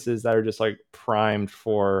businesses that are just like primed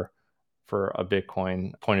for a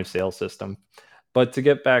Bitcoin point of sale system. But to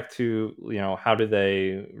get back to, how do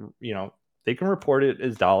they, they can report it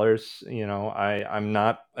as dollars. I'm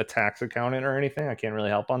not a tax accountant or anything. I can't really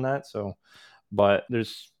help on that. So, but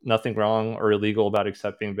there's nothing wrong or illegal about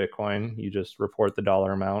accepting Bitcoin. You just report the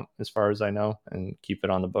dollar amount as far as I know and keep it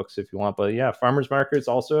on the books if you want. But yeah, farmers markets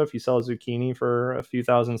also, if you sell a zucchini for a few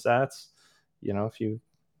thousand sats,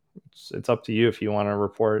 it's up to you if you want to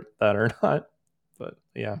report that or not. But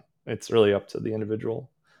yeah, it's really up to the individual.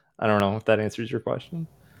 I don't know if that answers your question.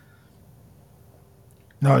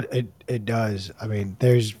 No, it does. I mean,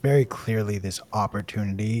 there's very clearly this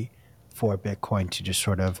opportunity for Bitcoin to just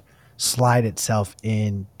sort of slide itself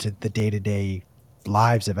into the day-to-day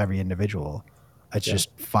lives of every individual. It's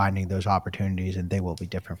just finding those opportunities, and they will be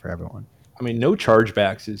different for everyone. I mean, no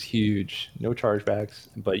chargebacks is huge. No chargebacks,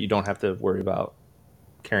 but you don't have to worry about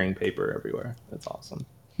carrying paper everywhere. That's awesome.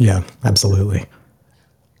 Yeah, absolutely.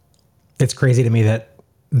 It's crazy to me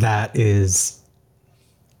that is,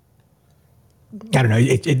 I don't know,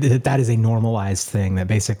 that is a normalized thing that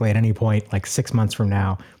basically at any point, like 6 months from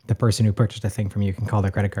now, the person who purchased a thing from you can call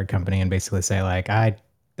their credit card company and basically say like,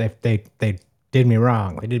 they did me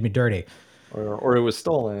wrong. They did me dirty. Or it was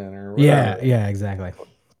stolen or whatever. Yeah, exactly.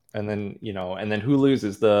 And then, who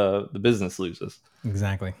loses? The business loses.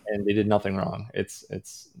 Exactly. And they did nothing wrong.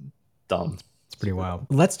 It's dumb. It's pretty wild.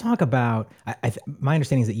 Let's talk about, my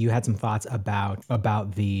understanding is that you had some thoughts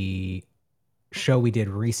about the show we did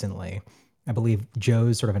recently. I believe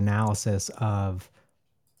Joe's sort of analysis of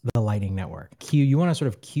the Lightning Network. Q, you want to sort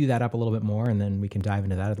of cue that up a little bit more and then we can dive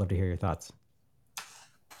into that? I'd love to hear your thoughts.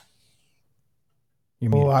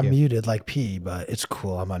 I'm muted like P, but it's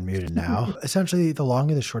cool. I'm unmuted now. Essentially, the long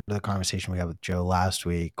and the short of the conversation we had with Joe last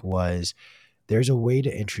week was there's a way to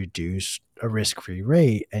introduce a risk-free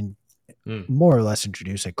rate and more or less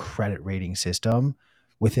introduce a credit rating system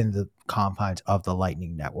within the confines of the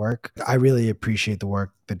Lightning Network. I really appreciate the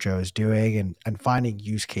work that Joe is doing and finding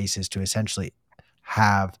use cases to essentially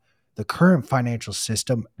have the current financial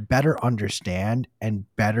system better understand and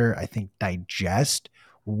better, I think, digest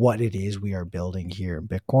what it is we are building here in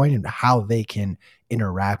Bitcoin and how they can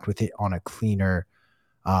interact with it on a cleaner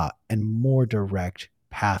and more direct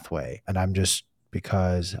pathway. And I'm just,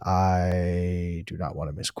 because I do not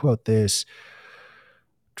want to misquote this,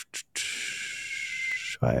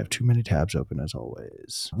 I have too many tabs open as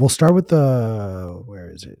always. We'll start with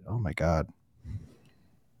where is it? Oh my God.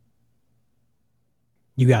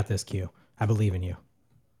 You got this, Q. I believe in you.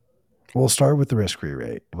 We'll start with the risk-free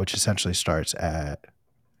rate, which essentially starts at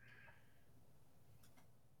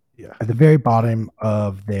the very bottom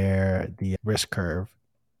of the risk curve.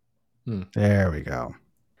 There we go.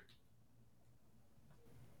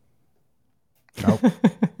 Nope.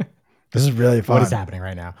 This is really fun. What is happening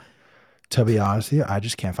right now? To be honest with you, I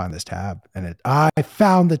just can't find this tab. And I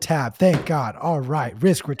found the tab. Thank God. All right.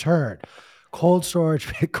 Risk return. Cold storage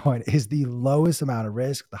Bitcoin is the lowest amount of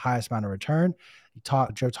risk, the highest amount of return.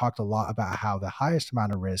 Joe talked a lot about how the highest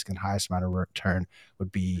amount of risk and highest amount of return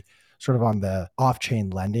would be sort of on the off-chain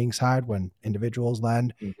lending side when individuals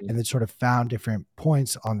lend, and then sort of found different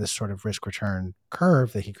points on this sort of risk return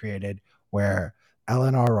curve that he created where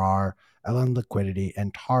LNRR, LN liquidity,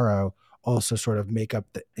 and Taro also sort of make up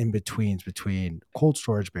the in-betweens between cold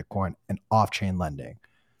storage Bitcoin and off-chain lending.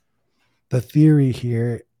 The theory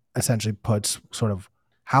here essentially puts sort of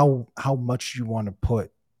how much you want to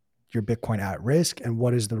put your Bitcoin at risk and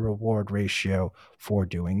what is the reward ratio for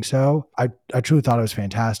doing so. I truly thought it was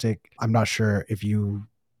fantastic. I'm not sure if you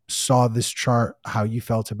saw this chart, how you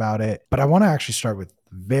felt about it, but I want to actually start with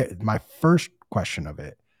my first question of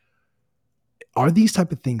it. Are these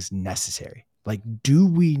type of things necessary? Like, do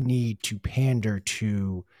we need to pander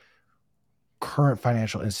to current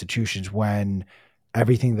financial institutions when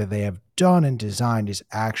everything that they have done and designed is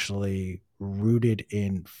actually rooted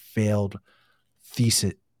in failed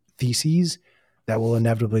theses that will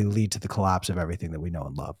inevitably lead to the collapse of everything that we know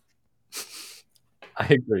and love. I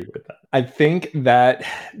agree with that. I think that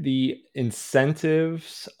the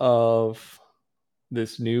incentives of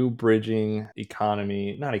this new bridging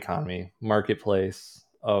marketplace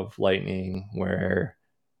of Lightning, where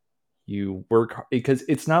you work, because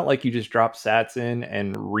it's not like you just drop sats in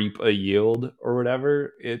and reap a yield or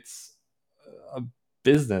whatever. It's a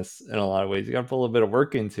business in a lot of ways. You got to put a little bit of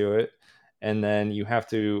work into it, and then you have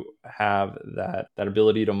to have that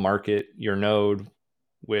ability to market your node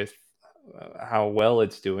with how well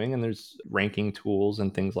it's doing. And there's ranking tools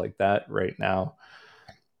and things like that right now.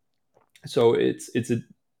 So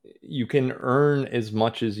you can earn as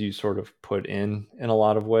much as you sort of put in a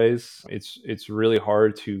lot of ways. It's really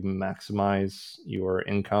hard to maximize your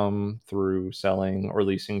income through selling or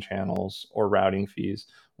leasing channels or routing fees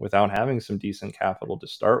without having some decent capital to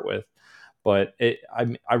start with. But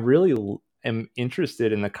I really am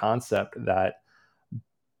interested in the concept that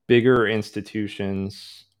bigger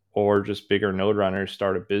institutions or just bigger node runners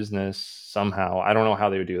start a business somehow. I don't know how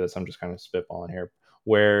they would do this. I'm just kind of spitballing here,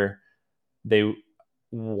 where they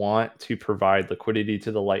want to provide liquidity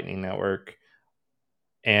to the Lightning Network,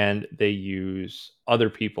 and they use other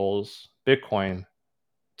people's Bitcoin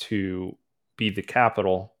to be the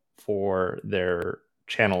capital for their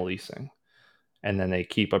channel leasing. And then they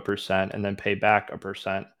keep a percent and then pay back a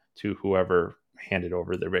percent to whoever handed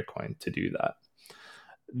over their Bitcoin to do that.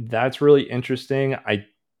 That's really interesting. I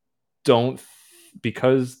don't,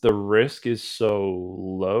 because the risk is so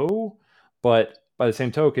low, but by the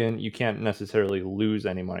same token, you can't necessarily lose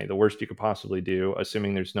any money. The worst you could possibly do,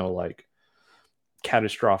 assuming there's no like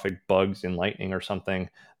catastrophic bugs in Lightning or something,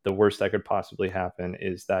 the worst that could possibly happen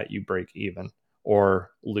is that you break even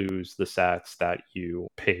or lose the sats that you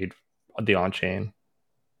paid the on-chain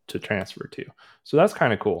to transfer to. So that's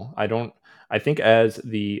kind of cool. I think as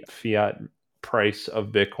the fiat price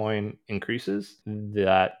of Bitcoin increases,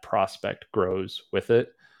 that prospect grows with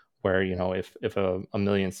it. Where, if a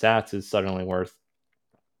million sats is suddenly worth,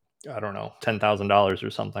 I don't know, $10,000 or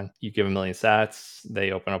something, you give a million sats,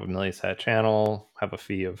 they open up a million sat channel, have a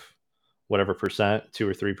fee of whatever percent, 2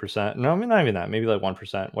 or 3%. No, I mean, not even that, maybe like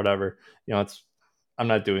 1%, whatever. It's, I'm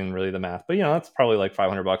not doing really the math, but that's probably like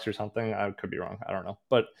 $500 or something. I could be wrong. I don't know,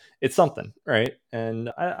 but it's something, right? And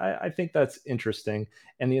I think that's interesting.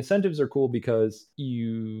 And the incentives are cool because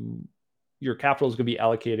your capital is going to be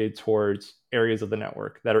allocated towards areas of the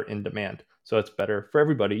network that are in demand. So it's better for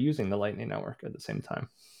everybody using the Lightning Network at the same time.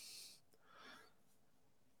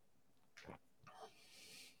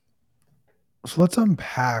 So let's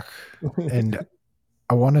unpack, and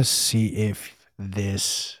I want to see if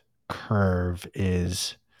this curve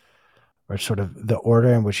is, or sort of the order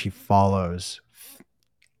in which he follows,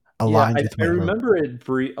 Yeah, aligns with I what you're. remember it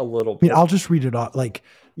a little I mean, bit. I'll just read it off. Like,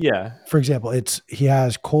 Yeah. for example, he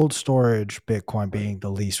has cold storage Bitcoin being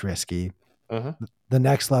the least risky. Uh-huh. The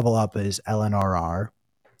next level up is LNRR.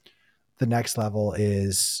 The next level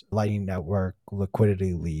is Lightning Network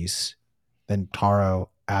liquidity lease, then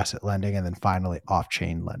Taro asset lending, and then finally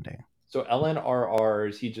off-chain lending. So LNRR,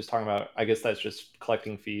 is he just talking about, I guess that's just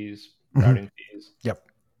collecting fees, Mhm. routing fees. Yep.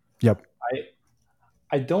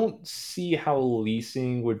 I don't see how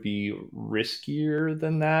leasing would be riskier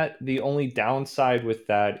than that. The only downside with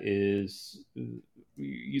that is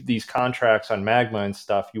these contracts on Magma and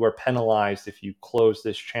stuff, you are penalized if you close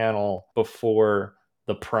this channel before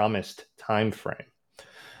the promised time frame.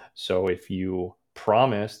 So if you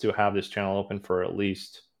promise to have this channel open for at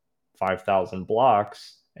least 5,000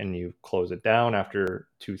 blocks and you close it down after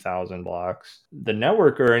 2,000 blocks, the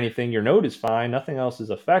network or anything, your node is fine, nothing else is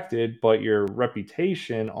affected, but your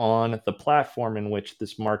reputation on the platform in which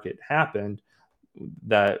this market happened,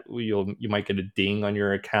 that you might get a ding on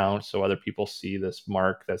your account, so other people see this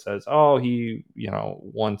mark that says, oh, he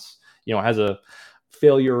once has a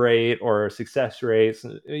failure rate or success rates,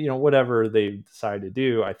 whatever they decide to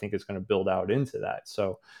do, I think is going to build out into that.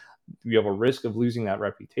 So you have a risk of losing that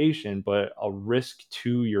reputation, but a risk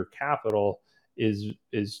to your capital is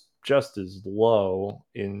just as low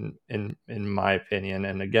in my opinion.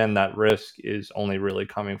 And again, that risk is only really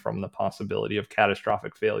coming from the possibility of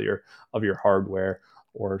catastrophic failure of your hardware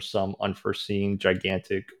or some unforeseen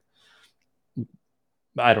gigantic,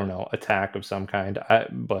 I don't know, attack of some kind.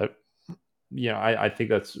 But I think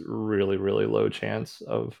that's really, really low chance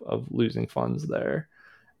of losing funds there.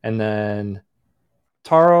 And then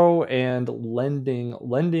Taro and lending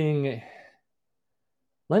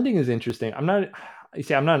is interesting. I'm not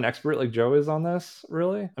an expert like Joe is on this,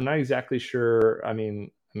 really. I'm not exactly sure. I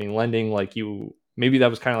mean lending, like, maybe that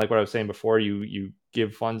was kind of like what I was saying before. You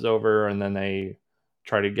give funds over and then they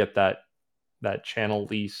try to get that that channel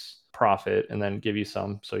lease profit and then give you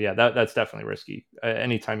some. So yeah, that's definitely risky.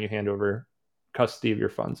 Anytime you hand over custody of your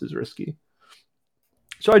funds is risky.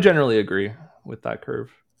 So I generally agree with that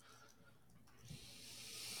curve.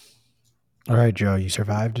 All right, Joe, you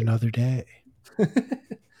survived another day.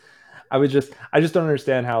 I just don't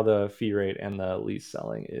understand how the fee rate and the lease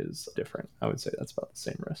selling is different. I would say that's about the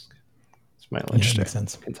same risk. It's my only Yeah, makes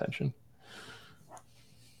sense. contention.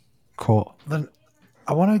 Cool. Then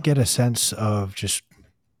I want to get a sense of just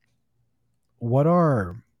what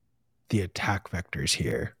are the attack vectors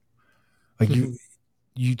here? Like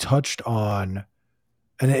you touched on,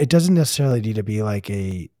 and it doesn't necessarily need to be like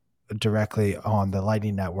a directly on the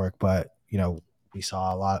Lightning Network, but we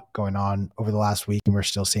saw a lot going on over the last week, and we're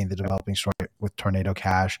still seeing the developing story with Tornado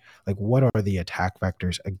Cash. Like, what are the attack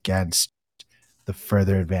vectors against the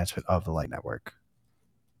further advancement of the Lightning Network?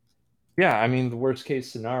 Yeah, I mean, the worst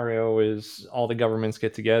case scenario is all the governments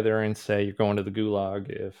get together and say you're going to the gulag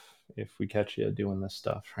if we catch you doing this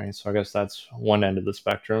stuff, right? So I guess that's one end of the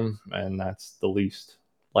spectrum, and that's the least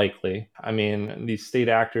likely. I mean, these state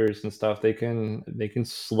actors and stuff, they can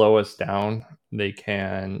slow us down. They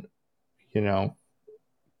can,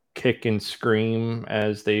 kick and scream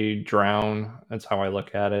as they drown. That's how I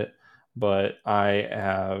look at it. But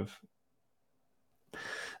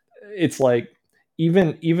it's like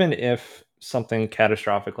even if something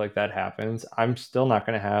catastrophic like that happens, I'm still not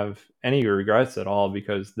going to have any regrets at all,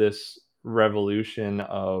 because this revolution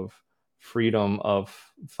of freedom of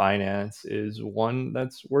finance is one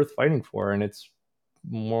that's worth fighting for, and it's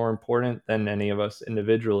more important than any of us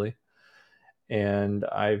individually. And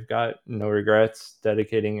I've got no regrets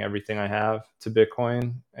dedicating everything I have to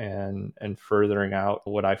Bitcoin and furthering out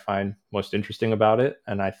what I find most interesting about it.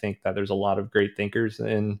 And I think that there's a lot of great thinkers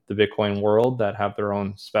in the Bitcoin world that have their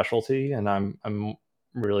own specialty, and I'm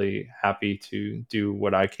really happy to do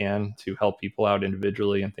what I can to help people out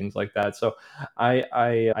individually and things like that. So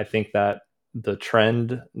I think that the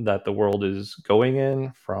trend that the world is going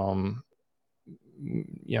in, from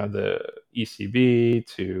the ECB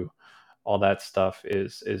to all that stuff,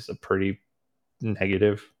 is a pretty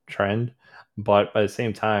negative trend. But by the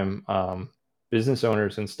same time, business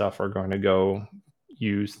owners and stuff are going to go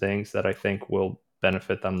use things that I think will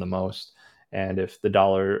benefit them the most. And if the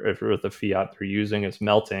dollar, if the fiat they're using is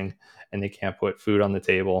melting and they can't put food on the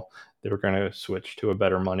table, they're going to switch to a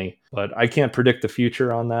better money. But I can't predict the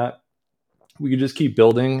future on that. We could just keep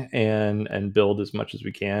building and build as much as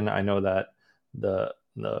we can. I know that the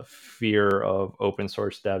fear of open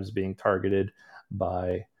source devs being targeted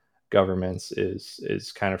by governments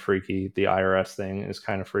is kind of freaky. The IRS thing is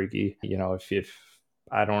kind of freaky. If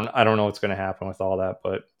I don't know what's going to happen with all that,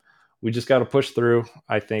 but we just got to push through.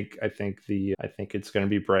 I think it's going to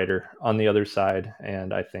be brighter on the other side,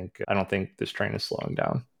 and I don't think this train is slowing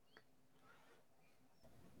down.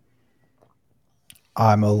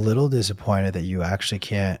 I'm a little disappointed that you actually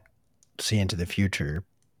can't see into the future.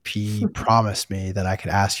 He promised me that I could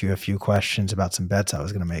ask you a few questions about some bets I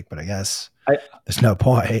was going to make, but I guess there's no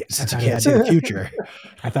point since you can't see the future.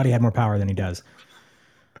 I thought he had more power than he does.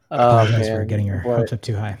 Oh, Apologize for getting your hopes up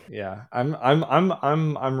too high. Yeah,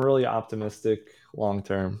 I'm really optimistic long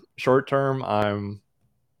term. Short term, I'm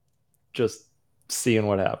just seeing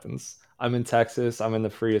what happens. I'm in Texas. I'm in the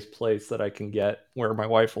freest place that I can get, where my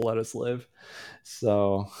wife will let us live.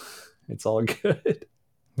 So it's all good.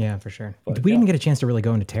 Yeah, for sure. But we didn't get a chance to really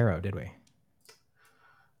go into Taro, did we?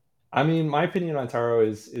 I mean, my opinion on Taro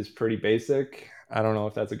is pretty basic. I don't know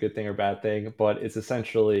if that's a good thing or bad thing, but it's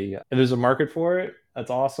essentially, there's a market for it. That's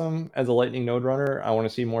awesome. As a Lightning node runner, I want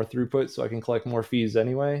to see more throughput so I can collect more fees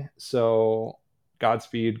anyway. So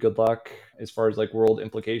Godspeed, good luck as far as like world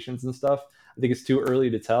implications and stuff. I think it's too early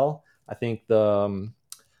to tell. I think the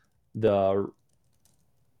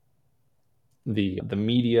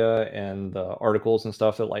media and the articles and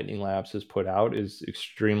stuff that Lightning Labs has put out is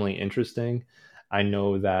extremely interesting. I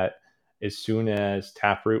know that as soon as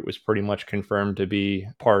Taproot was pretty much confirmed to be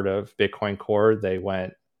part of Bitcoin Core, they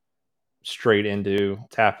went straight into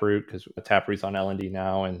Taproot, because Taproot's on LND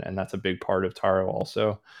now, and that's a big part of Taro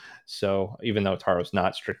also. So even though Taro's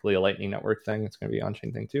not strictly a Lightning Network thing, it's going to be an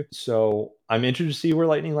on-chain thing too. So I'm interested to see where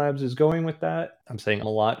Lightning Labs is going with that. I'm saying a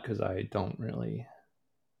lot because I don't really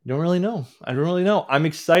know. I don't really know. I'm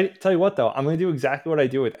excited. Tell you what, though, I'm going to do exactly what I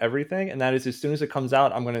do with everything, and that is, as soon as it comes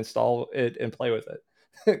out, I'm going to install it and play with it.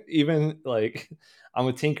 Even like, I'm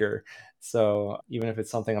a tinker. So even if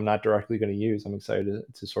it's something I'm not directly going to use, I'm excited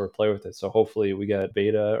to sort of play with it. So hopefully we get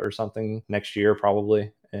beta or something next year,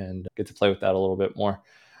 probably, and get to play with that a little bit more.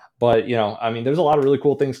 But, I mean, there's a lot of really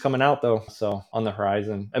cool things coming out, though. So on the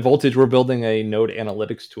horizon, at Voltage, we're building a node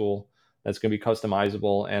analytics tool that's going to be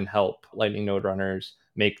customizable and help Lightning node runners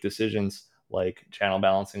make decisions like channel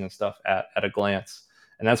balancing and stuff at a glance.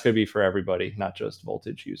 And that's going to be for everybody, not just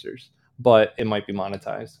Voltage users, but it might be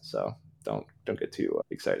monetized. So don't get too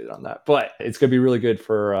excited on that. But it's going to be really good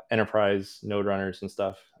for enterprise node runners and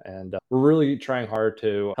stuff. And we're really trying hard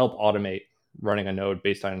to help automate running a node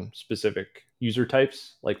based on specific user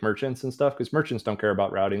types like merchants and stuff, because merchants don't care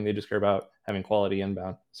about routing. They just care about having quality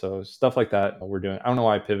inbound. So stuff like that we're doing. I don't know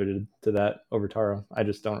why I pivoted to that over Taro. I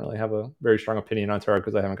just don't really have a very strong opinion on Taro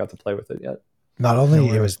because I haven't got to play with it yet. Not only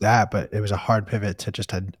it was that, but it was a hard pivot to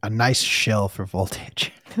just a nice shill for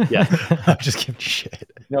Voltage. Yeah. I'm just giving you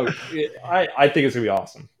shit. No, I think it's going to be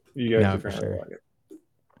awesome. You guys No, are for gonna sure. like it.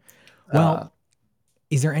 Well,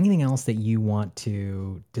 is there anything else that you want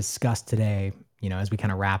to discuss today, as we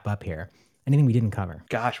kind of wrap up here? Anything we didn't cover?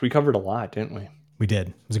 Gosh, we covered a lot, didn't we? We did.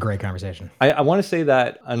 It was a great conversation. I want to say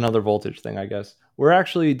that another Voltage thing, I guess. We're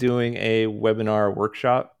actually doing a webinar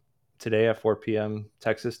workshop today at 4 p.m.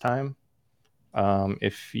 Texas time.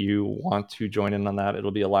 If you want to join in on that,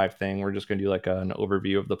 it'll be a live thing. We're just going to do like an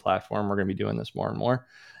overview of the platform. We're going to be doing this more and more.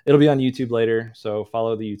 It'll be on YouTube later. So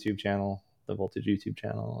follow the YouTube channel, the Voltage YouTube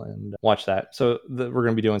channel, and watch that. So we're going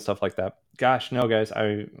to be doing stuff like that. Gosh, no, guys,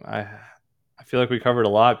 I feel like we covered a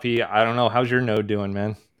lot. P, I don't know. How's your node doing,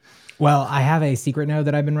 man? Well, I have a secret node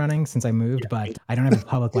that I've been running since I moved, but I don't have a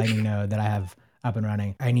public Lightning node that I have up and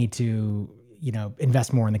running. I need to,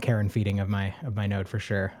 invest more in the care and feeding of my node for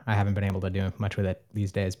sure. I haven't been able to do much with it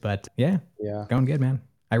these days, but yeah, going good, man.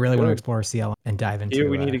 I really want to explore CL and dive into.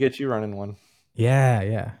 We need to get you running one.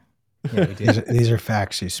 Yeah, we do. These are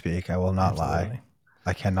facts you speak. I will not Absolutely. lie.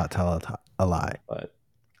 I cannot tell a lie. But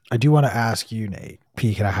I do want to ask you, Nate.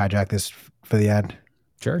 P, can I hijack this for the end?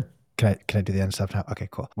 Sure. Can I do the end stuff now? Okay,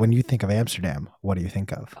 cool. When you think of Amsterdam, what do you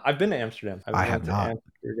think of? I've been to Amsterdam. I have not.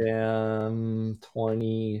 Amsterdam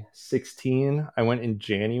 2016. I went in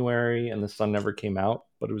January and the sun never came out,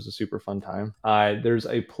 but it was a super fun time. There's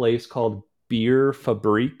a place called Bier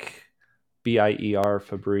Fabriek, Bier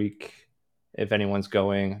Fabriek. If anyone's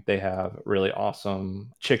going, they have really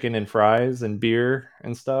awesome chicken and fries and beer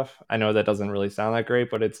and stuff. I know that doesn't really sound that great,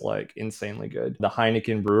 but it's like insanely good. The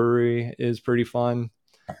Heineken brewery is pretty fun.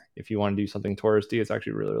 If you want to do something touristy, it's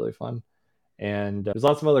actually really, really fun. And there's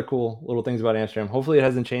lots of other cool little things about Amsterdam. Hopefully it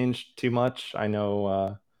hasn't changed too much. I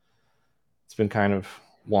know it's been kind of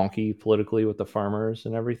wonky politically with the farmers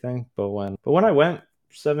and everything. But when I went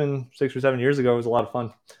 6 or 7 years ago, it was a lot of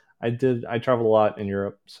fun. I traveled a lot in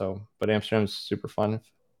Europe, but Amsterdam's super fun.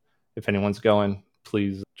 If anyone's going,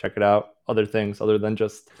 please check it out. Other things other than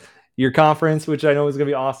just your conference, which I know is going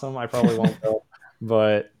to be awesome. I probably won't go,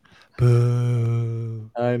 but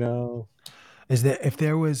boo. I know. Is that if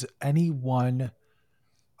there was anyone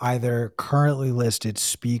either currently listed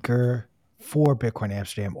speaker for Bitcoin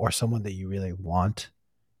Amsterdam or someone that you really want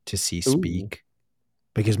to see speak,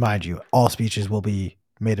 because mind you, all speeches will be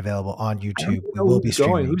made available on YouTube. We will be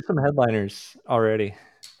streaming. Who's some headliners already?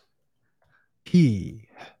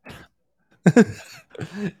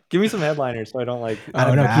 Give me some headliners so I don't like.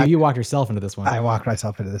 Oh no, you walked yourself into this one. I walked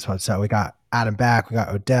myself into this one. So we got Adam Back, we got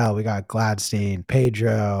Odell, we got Gladstein,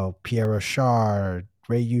 Pedro, Pierre Rochard,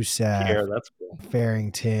 Ray Youssef, Pierre, that's cool.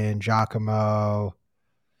 Farrington, Giacomo,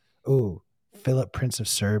 Philip, Prince of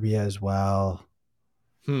Serbia as well.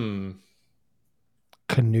 Knut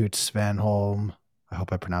Svanholm. I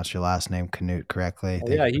hope I pronounced your last name, Knut, correctly.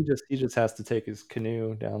 Yeah, he just has to take his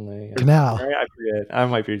canoe down the canal. I forget. I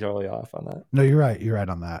might be totally off on that. No, you're right. You're right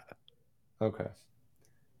on that. Okay.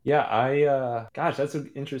 Yeah, gosh, that's an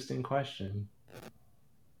interesting question.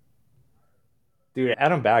 Dude,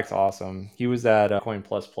 Adam Back's awesome. He was at Coin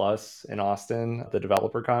Plus Plus in Austin, the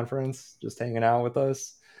developer conference, just hanging out with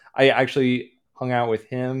us. I actually hung out with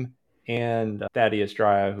him and Thaddeus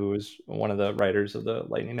Drya, who was one of the writers of the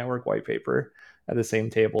Lightning Network white paper, at the same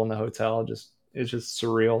table in the hotel. It's just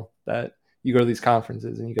surreal that you go to these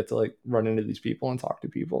conferences and you get to like run into these people and talk to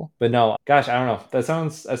people. But no, gosh, I don't know. That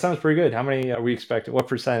sounds pretty good. How many are we expecting? What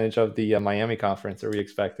percentage of the Miami conference are we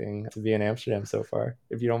expecting to be in Amsterdam so far,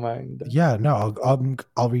 if you don't mind? Yeah, no,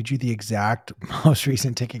 I'll read you the exact most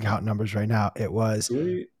recent ticking out numbers right now. It was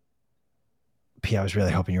Sweet. P, I was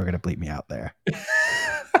really hoping you were going to bleep me out there.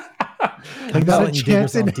 Like that, you dig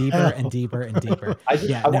yourself deeper and deeper and deeper. I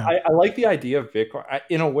like the idea of Bitcoin.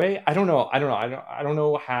 In a way, I don't know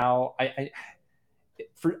how.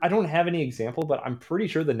 I don't have any example, but I'm pretty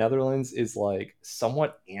sure the Netherlands is like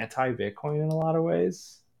somewhat anti-Bitcoin in a lot of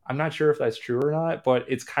ways. I'm not sure if that's true or not, but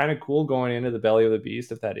it's kind of cool going into the belly of the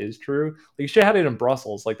beast if that is true. Like you should have had it in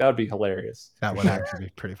Brussels. Like that would be hilarious. That would actually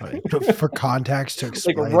be pretty funny. For context, to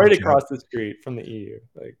explain, like right across the street from the EU.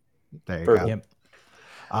 Like there you perfect. go. Yep.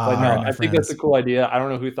 But All no, right, my I think that's friends. a cool idea. I don't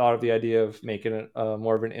know who thought of the idea of making it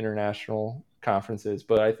more of an international conferences,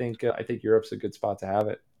 but I think Europe's a good spot to have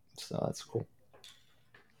it. So that's cool.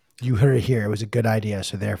 You heard it here. It was a good idea.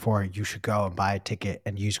 So therefore, you should go and buy a ticket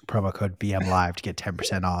and use promo code BM Live to get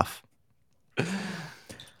 10% off.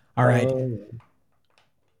 All right.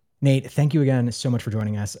 Nate, thank you again so much for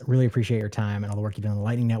joining us. Really appreciate your time and all the work you've done on the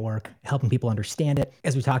Lightning Network, helping people understand it.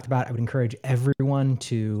 As we talked about, I would encourage everyone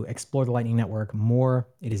to explore the Lightning Network more.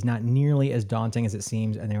 It is not nearly as daunting as it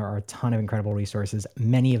seems, and there are a ton of incredible resources,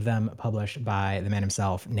 many of them published by the man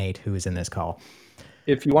himself, Nate, who is in this call.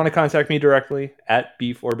 If you want to contact me directly at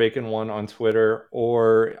B4Bacon1 on Twitter,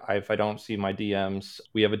 or if I don't see my DMs,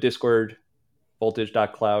 we have a Discord,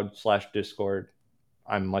 voltage.cloud/Discord.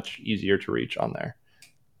 I'm much easier to reach on there.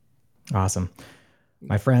 Awesome.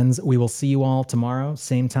 My friends, we will see you all tomorrow,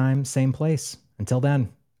 same time, same place. Until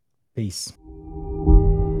then, peace.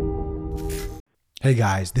 Hey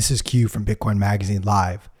guys, this is Q from Bitcoin Magazine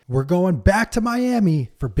Live. We're going back to Miami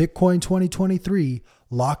for Bitcoin 2023.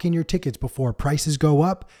 Lock in your tickets before prices go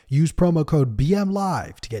up. Use promo code BM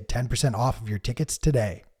Live to get 10% off of your tickets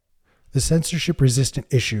today. The censorship-resistant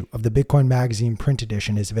issue of the Bitcoin Magazine print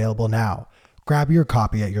edition is available now. Grab your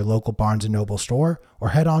copy at your local Barnes & Noble store or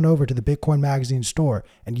head on over to the Bitcoin Magazine store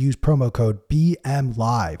and use promo code BM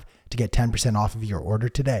Live to get 10% off of your order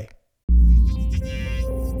today.